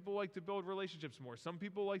internet. Some people like to build relationships more. Some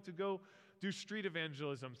people like to go do street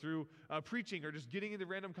evangelism through preaching or just getting into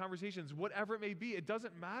random conversations. Whatever it may be, it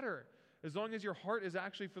doesn't matter as long as your heart is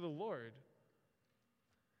actually for the Lord.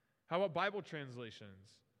 How about Bible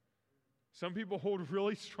translations? Some people hold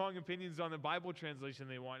really strong opinions on the Bible translation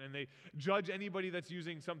they want, and they judge anybody that's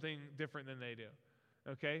using something different than they do.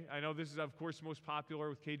 Okay? I know this is, of course, most popular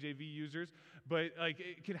with KJV users, but like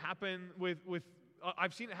it can happen with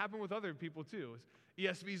I've seen it happen with other people too.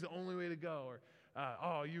 ESV is the only way to go,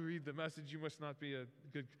 or you read the Message, you must not be a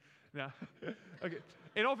good. No. Okay.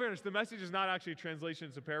 In all fairness, the Message is not actually a translation;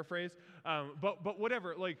 it's a paraphrase. But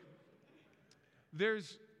whatever. Like,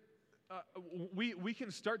 there's. We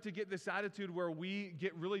can start to get this attitude where we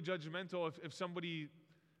get really judgmental if somebody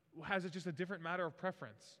has just a different matter of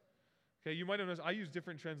preference. Okay, you might have noticed I use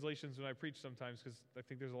different translations when I preach sometimes because I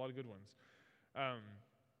think there's a lot of good ones.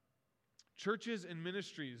 Churches and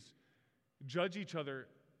ministries judge each other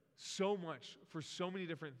so much for so many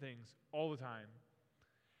different things all the time.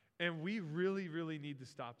 And we really, really need to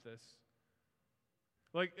stop this.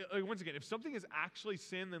 Like, once again, if something is actually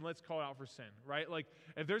sin, then let's call it out for sin, right? Like,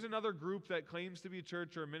 if there's another group that claims to be a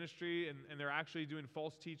church or a ministry and they're actually doing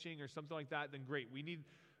false teaching or something like that, then great. We need,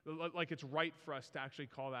 like, it's right for us to actually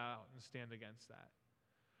call that out and stand against that.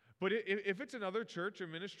 But if it's another church or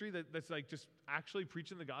ministry that's like just actually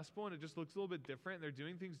preaching the gospel and it just looks a little bit different and they're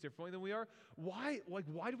doing things differently than we are, why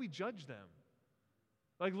do we judge them?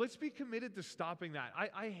 Like, let's be committed to stopping that.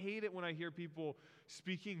 I hate it when I hear people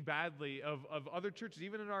speaking badly of other churches,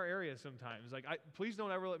 even in our area sometimes. Like, please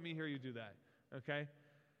don't ever let me hear you do that, okay?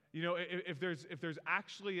 If there's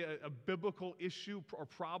actually a biblical issue or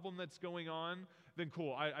problem that's going on, then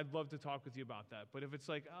cool, I'd love to talk with you about that. But if it's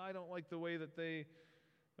like, I don't like the way that they,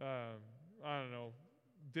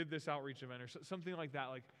 did this outreach event or something like that,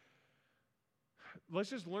 like, let's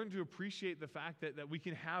just learn to appreciate the fact that we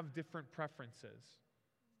can have different preferences.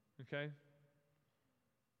 Okay?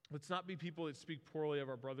 Let's not be people that speak poorly of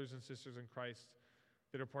our brothers and sisters in Christ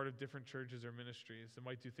that are part of different churches or ministries that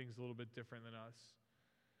might do things a little bit different than us.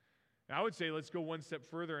 And I would say let's go one step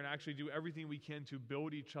further and actually do everything we can to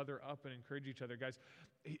build each other up and encourage each other. Guys,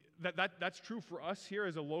 that's true for us here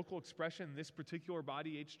as a local expression, this particular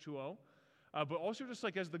body, H2O, but also just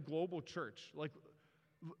like as the global church. Like,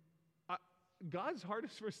 God's heart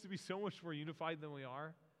is for us to be so much more unified than we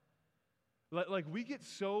are. Like we get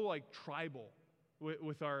so like tribal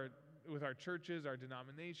with our churches, our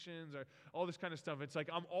denominations, all this kind of stuff. It's like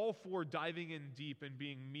I'm all for diving in deep and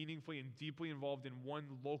being meaningfully and deeply involved in one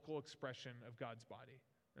local expression of God's body.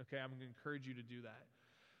 Okay, I'm going to encourage you to do that.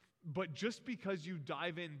 But just because you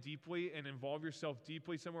dive in deeply and involve yourself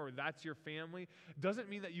deeply somewhere where that's your family, doesn't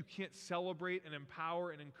mean that you can't celebrate and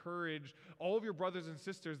empower and encourage all of your brothers and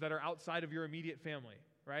sisters that are outside of your immediate family.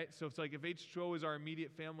 Right? So it's like if H2O is our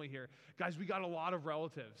immediate family here, guys, we got a lot of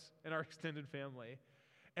relatives in our extended family.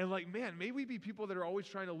 And like, man, may we be people that are always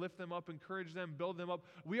trying to lift them up, encourage them, build them up.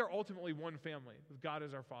 We are ultimately one family with God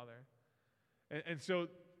as our Father. And so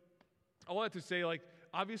I want to say, like,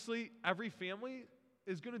 obviously every family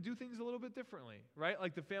is going to do things a little bit differently, right?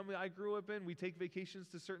 Like the family I grew up in, we take vacations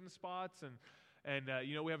to certain spots and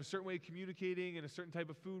we have a certain way of communicating and a certain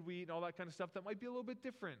type of food we eat and all that kind of stuff that might be a little bit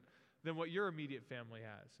different than what your immediate family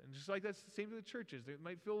has. And just like that's the same to the churches. It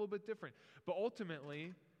might feel a little bit different. But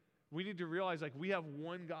ultimately, We need to realize like we have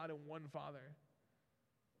one God and one Father.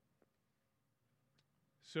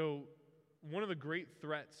 So one of the great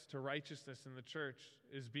threats to righteousness in the church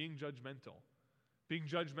is being judgmental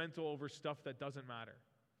over stuff that doesn't matter.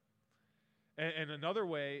 And another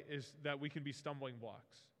way is that we can be stumbling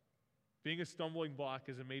blocks. Being a stumbling block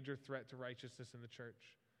is a major threat to righteousness in the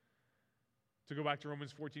church. To go back to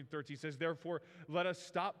Romans 14:13, it says, "Therefore, let us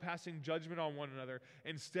stop passing judgment on one another.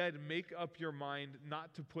 Instead, make up your mind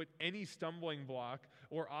not to put any stumbling block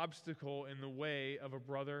or obstacle in the way of a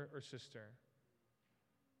brother or sister."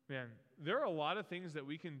 Man, there are a lot of things that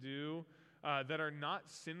we can do that are not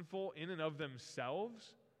sinful in and of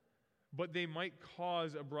themselves, but they might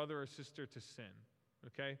cause a brother or sister to sin,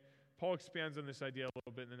 okay? Paul expands on this idea a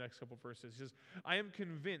little bit in the next couple verses. He says, "I am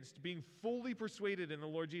convinced, being fully persuaded in the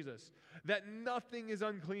Lord Jesus, that nothing is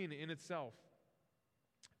unclean in itself.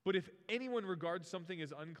 But if anyone regards something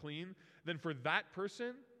as unclean, then for that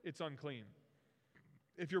person, it's unclean.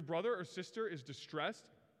 If your brother or sister is distressed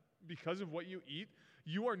because of what you eat,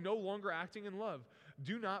 you are no longer acting in love.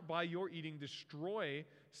 Do not by your eating destroy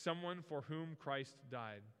someone for whom Christ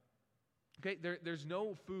died." Okay, there's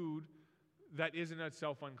no food that is in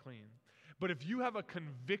itself unclean. But if you have a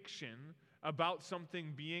conviction about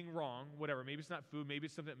something being wrong, whatever, maybe it's not food, maybe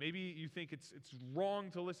it's something, maybe you think it's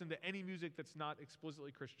wrong to listen to any music that's not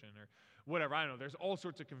explicitly Christian or whatever, I don't know, there's all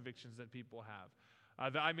sorts of convictions that people have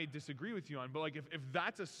that I may disagree with you on, but like if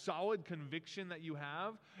that's a solid conviction that you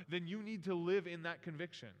have, then you need to live in that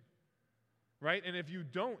conviction. Right? And if you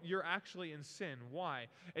don't, you're actually in sin. Why?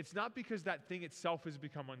 It's not because that thing itself has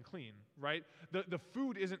become unclean, right? The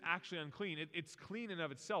food isn't actually unclean. It's clean in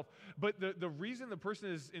of itself. But the reason the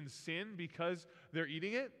person is in sin because they're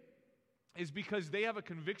eating it is because they have a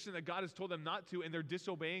conviction that God has told them not to, and they're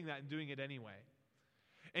disobeying that and doing it anyway.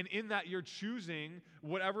 And in that, you're choosing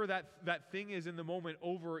whatever that thing is in the moment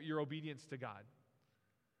over your obedience to God.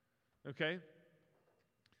 Okay?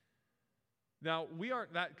 Now, we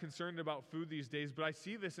aren't that concerned about food these days, but I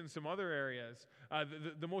see this in some other areas.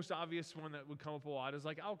 The most obvious one that would come up a lot is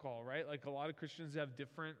like alcohol, right? Like a lot of Christians have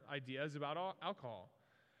different ideas about alcohol.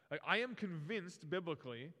 Like I am convinced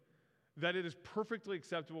biblically that it is perfectly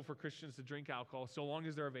acceptable for Christians to drink alcohol so long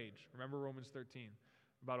as they're of age. Remember Romans 13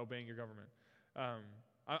 about obeying your government.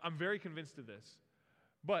 I'm very convinced of this.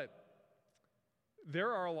 But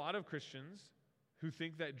there are a lot of Christians who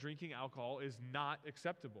think that drinking alcohol is not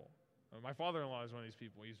acceptable. My father-in-law is one of these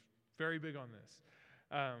people. He's very big on this.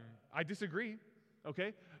 I disagree,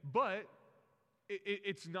 okay? But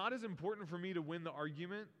it's not as important for me to win the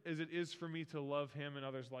argument as it is for me to love him and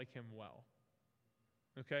others like him well,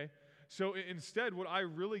 okay? So instead, what I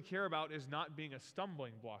really care about is not being a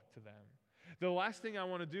stumbling block to them. The last thing I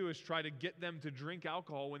want to do is try to get them to drink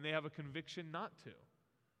alcohol when they have a conviction not to.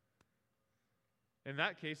 In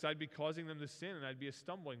that case, I'd be causing them to sin, and I'd be a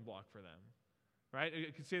stumbling block for them. Right?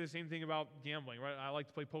 I could say the same thing about gambling, right? I like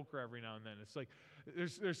to play poker every now and then. It's like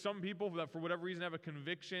there's some people that for whatever reason have a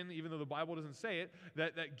conviction, even though the Bible doesn't say it,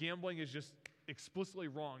 that gambling is just explicitly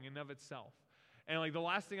wrong in and of itself. And like the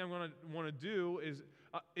last thing I'm going to want to do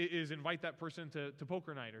is invite that person to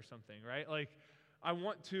poker night or something, right? Like I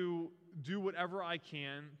want to do whatever I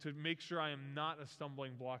can to make sure I am not a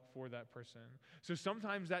stumbling block for that person. So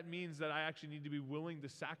sometimes that means that I actually need to be willing to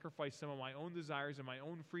sacrifice some of my own desires and my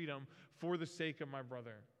own freedom for the sake of my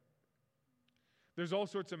brother. There's all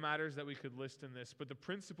sorts of matters that we could list in this, but the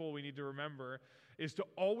principle we need to remember is to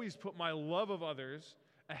always put my love of others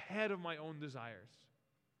ahead of my own desires.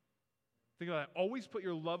 Think about that. Always put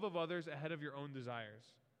your love of others ahead of your own desires.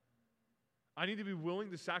 I need to be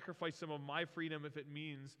willing to sacrifice some of my freedom if it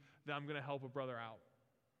means that I'm going to help a brother out.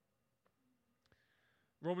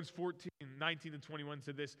 Romans 14:19-21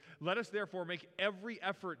 said this, "Let us therefore make every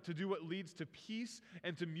effort to do what leads to peace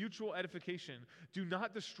and to mutual edification. Do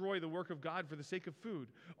not destroy the work of God for the sake of food.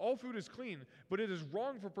 All food is clean, but it is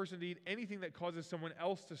wrong for a person to eat anything that causes someone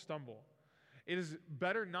else to stumble. It is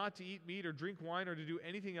better not to eat meat or drink wine or to do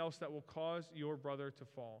anything else that will cause your brother to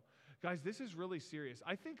fall." Guys, this is really serious.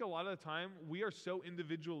 I think a lot of the time we are so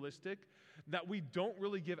individualistic that we don't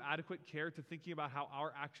really give adequate care to thinking about how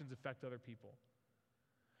our actions affect other people.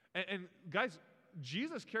 And guys,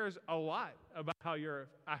 Jesus cares a lot about how your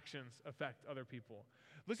actions affect other people.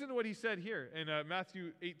 Listen to what he said here in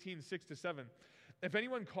Matthew 18:6-7. "If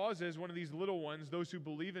anyone causes one of these little ones, those who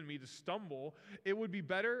believe in me, to stumble, it would be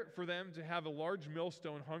better for them to have a large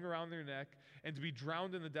millstone hung around their neck and to be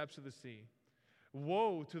drowned in the depths of the sea.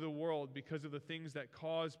 Woe to the world because of the things that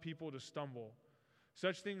cause people to stumble.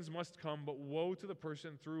 Such things must come, but woe to the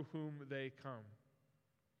person through whom they come."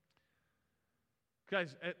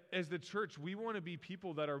 Guys, as the church, we want to be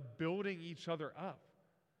people that are building each other up.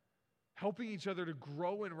 helping each other to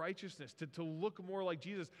grow in righteousness, to look more like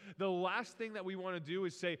Jesus. The last thing that we want to do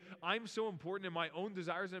is say, I'm so important and my own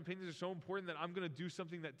desires and opinions are so important that I'm going to do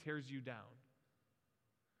something that tears you down.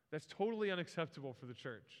 That's totally unacceptable for the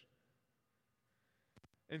church.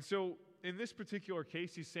 And so in this particular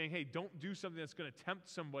case, he's saying, hey, don't do something that's going to tempt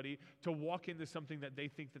somebody to walk into something that they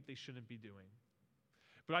think that they shouldn't be doing.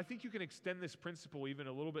 But I think you can extend this principle even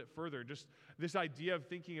a little bit further, just this idea of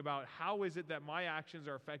thinking about how is it that my actions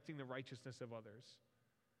are affecting the righteousness of others,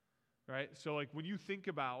 right? So like when you think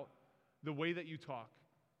about the way that you talk,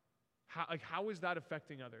 how is that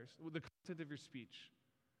affecting others? The content of your speech.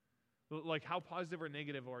 Like how positive or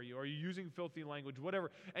negative are you? Are you using filthy language?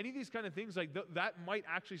 Whatever. Any of these kind of things, like that might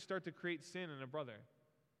actually start to create sin in a brother.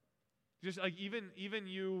 Just like even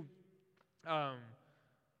you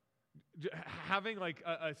having like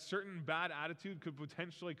a certain bad attitude could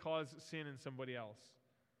potentially cause sin in somebody else.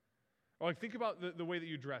 Or like think about the way that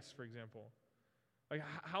you dress, for example. Like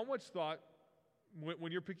how much thought,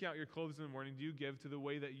 when you're picking out your clothes in the morning, do you give to the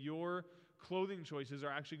way that your clothing choices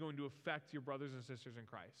are actually going to affect your brothers and sisters in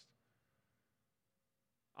Christ?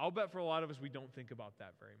 I'll bet for a lot of us we don't think about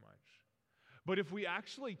that very much. But if we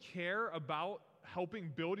actually care about helping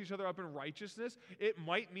build each other up in righteousness, it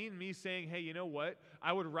might mean me saying, hey, you know what?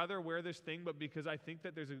 I would rather wear this thing, but because I think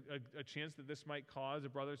that there's a chance that this might cause a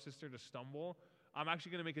brother or sister to stumble, I'm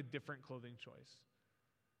actually going to make a different clothing choice.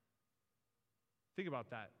 Think about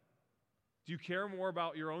that. Do you care more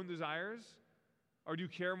about your own desires, or do you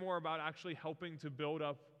care more about actually helping to build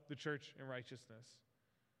up the church in righteousness?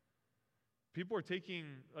 People are taking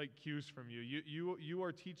like cues from you. You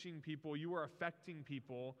are teaching people, you are affecting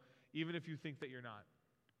people, even if you think that you're not.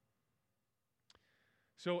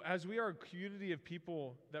 So as we are a community of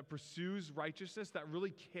people that pursues righteousness, that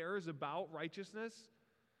really cares about righteousness,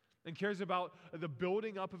 and cares about the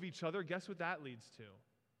building up of each other, guess what that leads to?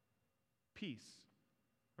 Peace,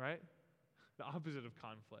 right? The opposite of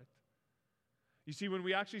conflict. You see, when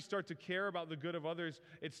we actually start to care about the good of others,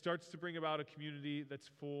 it starts to bring about a community that's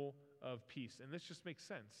full of peace. And this just makes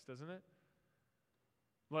sense, doesn't it?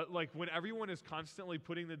 Like when everyone is constantly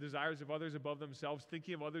putting the desires of others above themselves,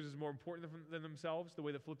 thinking of others as more important than themselves, the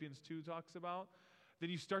way that Philippians 2 talks about, then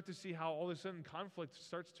you start to see how all of a sudden conflict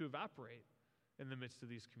starts to evaporate in the midst of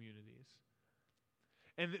these communities.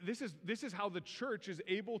 And this is how the church is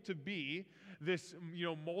able to be this,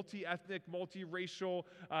 multi-ethnic, multi-racial,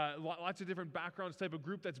 lots of different backgrounds type of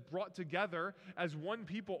group that's brought together as one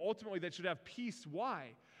people ultimately that should have peace.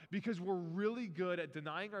 Why? Because we're really good at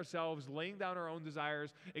denying ourselves, laying down our own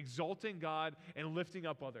desires, exalting God, and lifting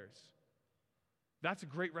up others. That's a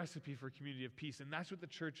great recipe for a community of peace, and that's what the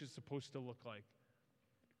church is supposed to look like.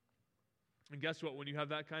 And guess what? When you have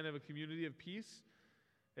that kind of a community of peace,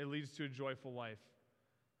 it leads to a joyful life.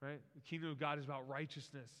 Right? The kingdom of God is about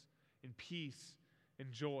righteousness and peace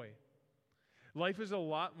and joy. Life is a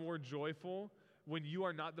lot more joyful when you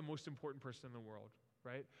are not the most important person in the world,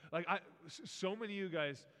 right? Like so many of you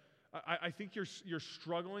guys, I think you're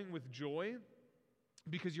struggling with joy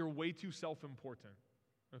because you're way too self-important,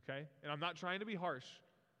 okay? And I'm not trying to be harsh.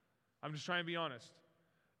 I'm just trying to be honest.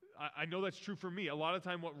 I know that's true for me. A lot of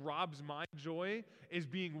time what robs my joy is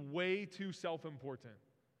being way too self-important.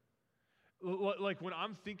 Like when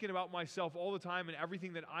I'm thinking about myself all the time and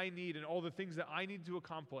everything that I need and all the things that I need to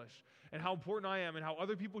accomplish and how important I am and how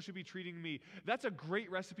other people should be treating me, that's a great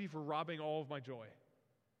recipe for robbing all of my joy.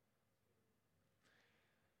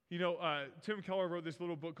 Tim Keller wrote this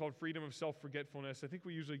little book called Freedom of Self-Forgetfulness. I think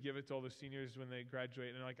we usually give it to all the seniors when they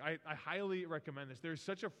graduate. And I highly recommend this. There's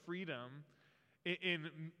such a freedom in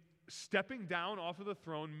stepping down off of the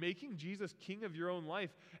throne, making Jesus king of your own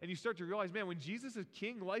life, and you start to realize, man, when Jesus is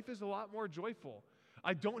king, life is a lot more joyful.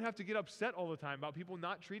 I don't have to get upset all the time about people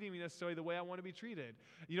not treating me necessarily the way I want to be treated.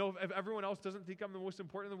 If everyone else doesn't think I'm the most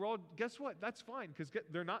important in the world, guess what? That's fine, because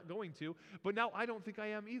they're not going to. But now I don't think I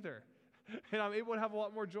am either. And I'm able to have a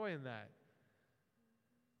lot more joy in that.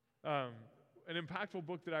 An impactful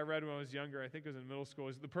book that I read when I was younger, I think it was in middle school,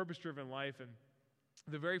 is The Purpose-Driven Life, and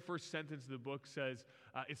the very first sentence of the book says,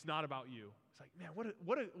 it's not about you. It's like, man,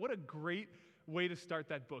 what a great way to start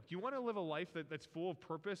that book. You want to live a life that's full of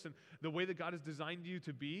purpose and the way that God has designed you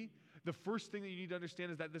to be? The first thing that you need to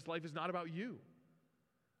understand is that this life is not about you.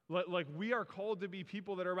 Like we are called to be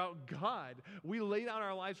people that are about God. We lay down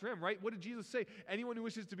our lives for Him, right? What did Jesus say? Anyone who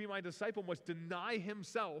wishes to be my disciple must deny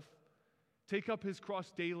himself, take up his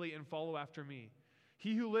cross daily, and follow after me.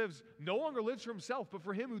 He who lives no longer lives for himself, but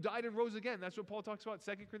for Him who died and rose again. That's what Paul talks about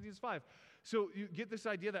in 2 Corinthians 5. So you get this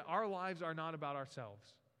idea that our lives are not about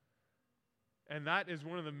ourselves. And that is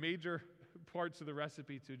one of the major parts of the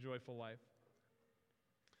recipe to a joyful life.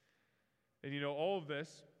 And all of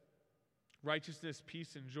this Righteousness,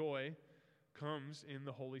 peace, and joy comes in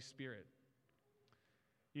the Holy Spirit.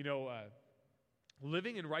 You know,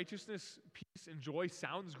 living in righteousness, peace, and joy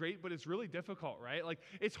sounds great, but it's really difficult, right? Like,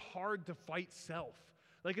 it's hard to fight self.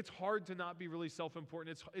 Like, it's hard to not be really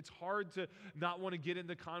self-important. It's hard to not want to get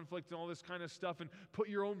into conflict and all this kind of stuff and put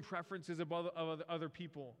your own preferences above other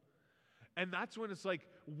people. And that's when it's like,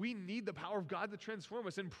 we need the power of God to transform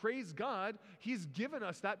us. And praise God, He's given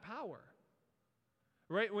us that power.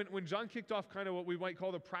 Right? When John kicked off kind of what we might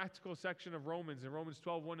call the practical section of Romans, in Romans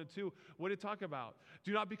 12, 1 and 2, what did it talk about?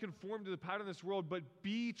 Do not be conformed to the pattern of this world, but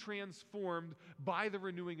be transformed by the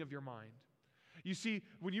renewing of your mind. You see,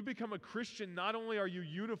 when you become a Christian, not only are you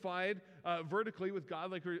unified vertically with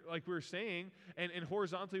God, like we were saying, and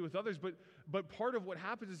horizontally with others, but part of what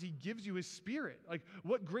happens is He gives you His Spirit. Like,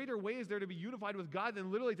 what greater way is there to be unified with God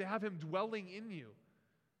than literally to have Him dwelling in you?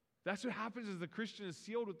 That's what happens as the Christian is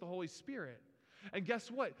sealed with the Holy Spirit. And guess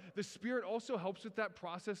what? The Spirit also helps with that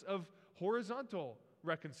process of horizontal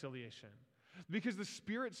reconciliation, because the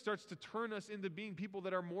Spirit starts to turn us into being people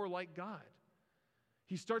that are more like God.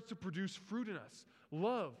 He starts to produce fruit in us: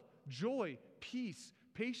 love, joy, peace,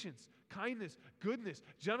 patience, kindness, goodness,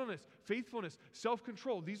 gentleness, faithfulness,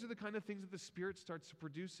 self-control. These are the kind of things that the Spirit starts to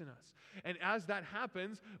produce in us. And as that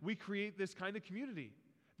happens, we create this kind of community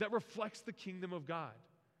that reflects the kingdom of God.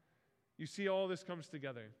 You see, all this comes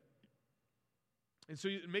together. And so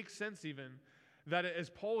it makes sense even that as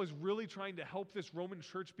Paul is really trying to help this Roman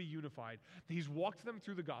church be unified, he's walked them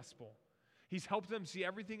through the gospel. He's helped them see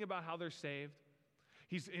everything about how they're saved.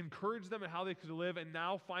 He's encouraged them in how they could live. And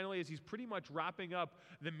now, finally, as he's pretty much wrapping up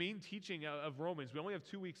the main teaching of Romans, we only have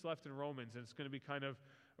 2 weeks left in Romans, and it's going to be kind of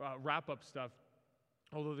wrap-up stuff,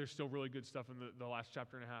 although there's still really good stuff in the last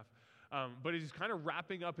chapter and a half. But he's kind of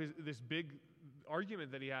wrapping up this big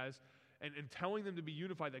argument that he has and telling them to be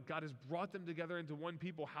unified, that God has brought them together into one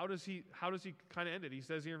people. How does he kind of end it? He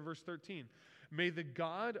says here in verse 13, "May the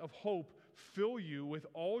God of hope fill you with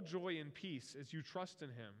all joy and peace as you trust in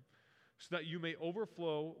Him, so that you may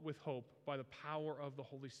overflow with hope by the power of the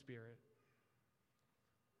Holy Spirit."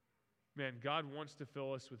 Man, God wants to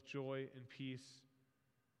fill us with joy and peace.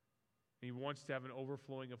 And He wants to have an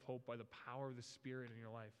overflowing of hope by the power of the Spirit in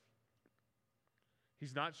your life.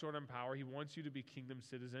 He's not short on power. He wants you to be kingdom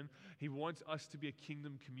citizen. He wants us to be a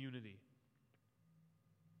kingdom community.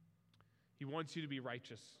 He wants you to be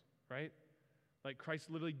righteous, right? Like, Christ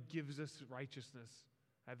literally gives us righteousness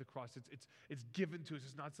at the cross. It's given to us.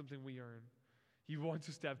 It's not something we earn. He wants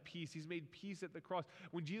us to have peace. He's made peace at the cross.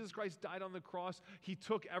 When Jesus Christ died on the cross, He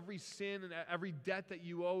took every sin and every debt that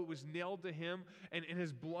you owe. It was nailed to Him, and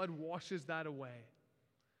His blood washes that away,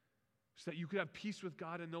 so that you could have peace with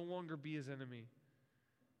God and no longer be His enemy,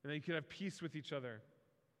 and that you could have peace with each other.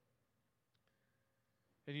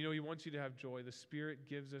 And you know, He wants you to have joy. The Spirit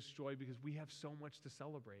gives us joy because we have so much to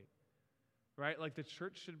celebrate. Right? Like, the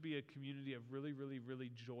church should be a community of really, really,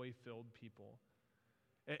 really joy-filled people.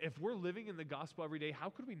 If we're living in the gospel every day, how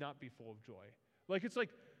could we not be full of joy? Like, it's like,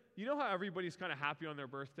 you know how everybody's kind of happy on their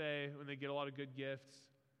birthday when they get a lot of good gifts?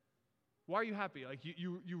 Why are you happy? Like,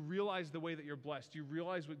 you realize the way that you're blessed. You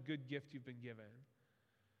realize what good gift you've been given.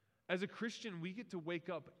 As a Christian, we get to wake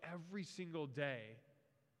up every single day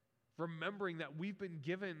remembering that we've been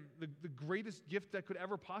given the greatest gift that could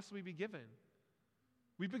ever possibly be given.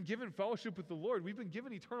 We've been given fellowship with the Lord. We've been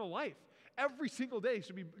given eternal life. Every single day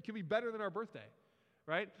can be better than our birthday,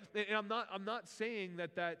 right? And I'm not saying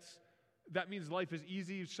that means life is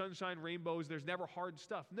easy, sunshine, rainbows, there's never hard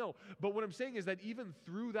stuff. No, but what I'm saying is that even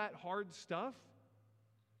through that hard stuff,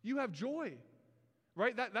 you have joy,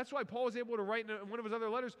 right? That's why Paul is able to write in one of his other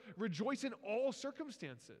letters, rejoice in all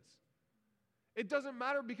circumstances. It doesn't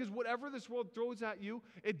matter, because whatever this world throws at you,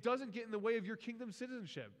 it doesn't get in the way of your kingdom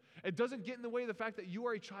citizenship. It doesn't get in the way of the fact that you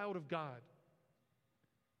are a child of God.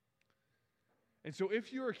 And so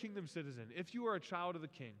if you're a kingdom citizen, if you are a child of the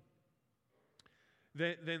King,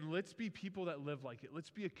 then let's be people that live like it. Let's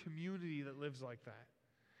be a community that lives like that.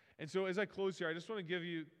 And so as I close here, I just want to give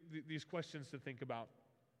you these questions to think about.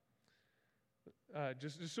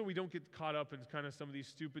 Just so we don't get caught up in kind of some of these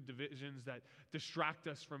stupid divisions that distract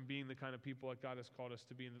us from being the kind of people that God has called us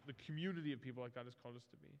to be, and the community of people that God has called us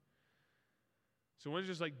to be. So one is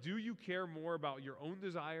just like, do you care more about your own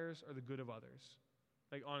desires or the good of others?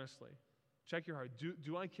 Like, honestly, check your heart.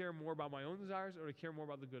 Do I care more about my own desires, or do I care more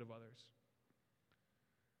about the good of others?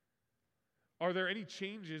 Are there any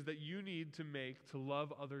changes that you need to make to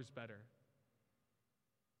love others better?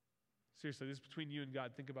 Seriously, this is between you and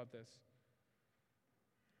God. Think about this.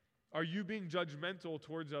 Are you being judgmental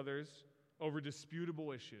towards others over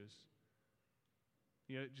disputable issues?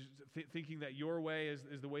 You know, just thinking that your way is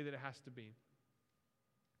the way that it has to be.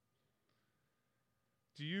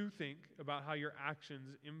 Do you think about how your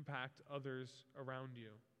actions impact others around you?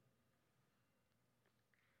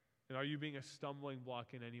 And are you being a stumbling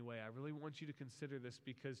block in any way? I really want you to consider this,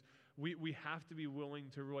 because we have to be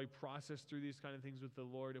willing to really process through these kind of things with the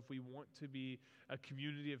Lord if we want to be a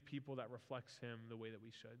community of people that reflects Him the way that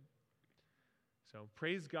we should. So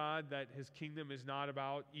praise God that His kingdom is not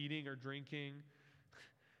about eating or drinking,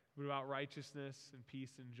 but about righteousness and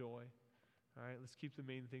peace and joy. All right, let's keep the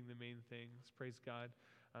main thing the main thing. Let's praise God.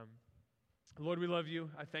 Lord, we love you.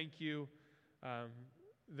 I thank you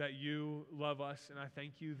that you love us, and I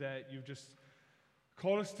thank you that you've just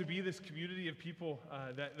called us to be this community of people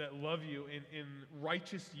that love you in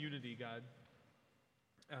righteous unity, God.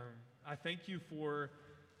 I thank you for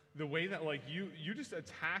the way that you just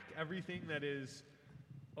attack everything that is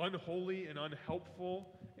unholy and unhelpful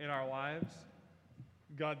in our lives.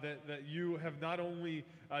 God, that you have not only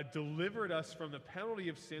delivered us from the penalty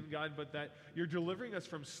of sin, God, but that you're delivering us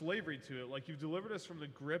from slavery to it. Like you've delivered us from the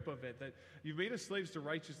grip of it, that you've made us slaves to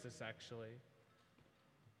righteousness, actually.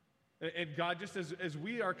 And God, just as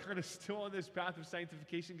we are kind of still on this path of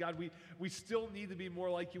sanctification, God, we still need to be more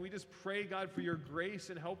like you. We just pray, God, for your grace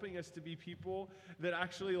in helping us to be people that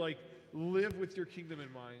actually live with your kingdom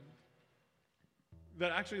in mind.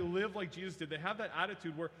 That actually live like Jesus did. They have that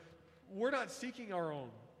attitude where we're not seeking our own.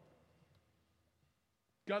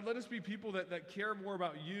 God, let us be people that care more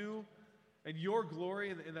about you and your glory,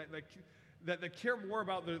 and that care more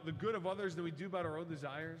about the good of others than we do about our own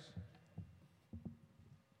desires.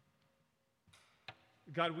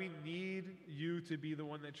 God, we need you to be the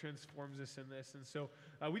one that transforms us in this. And so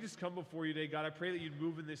we just come before you today. God, I pray that you'd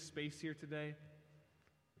move in this space here today.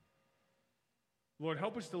 Lord,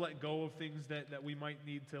 help us to let go of things that we might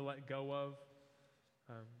need to let go of.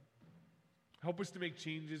 Help us to make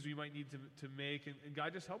changes we might need to make. And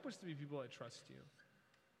God, just help us to be people that trust you.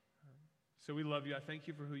 So we love you. I thank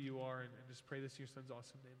you for who you are, and just pray this in your Son's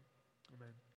awesome name. Amen.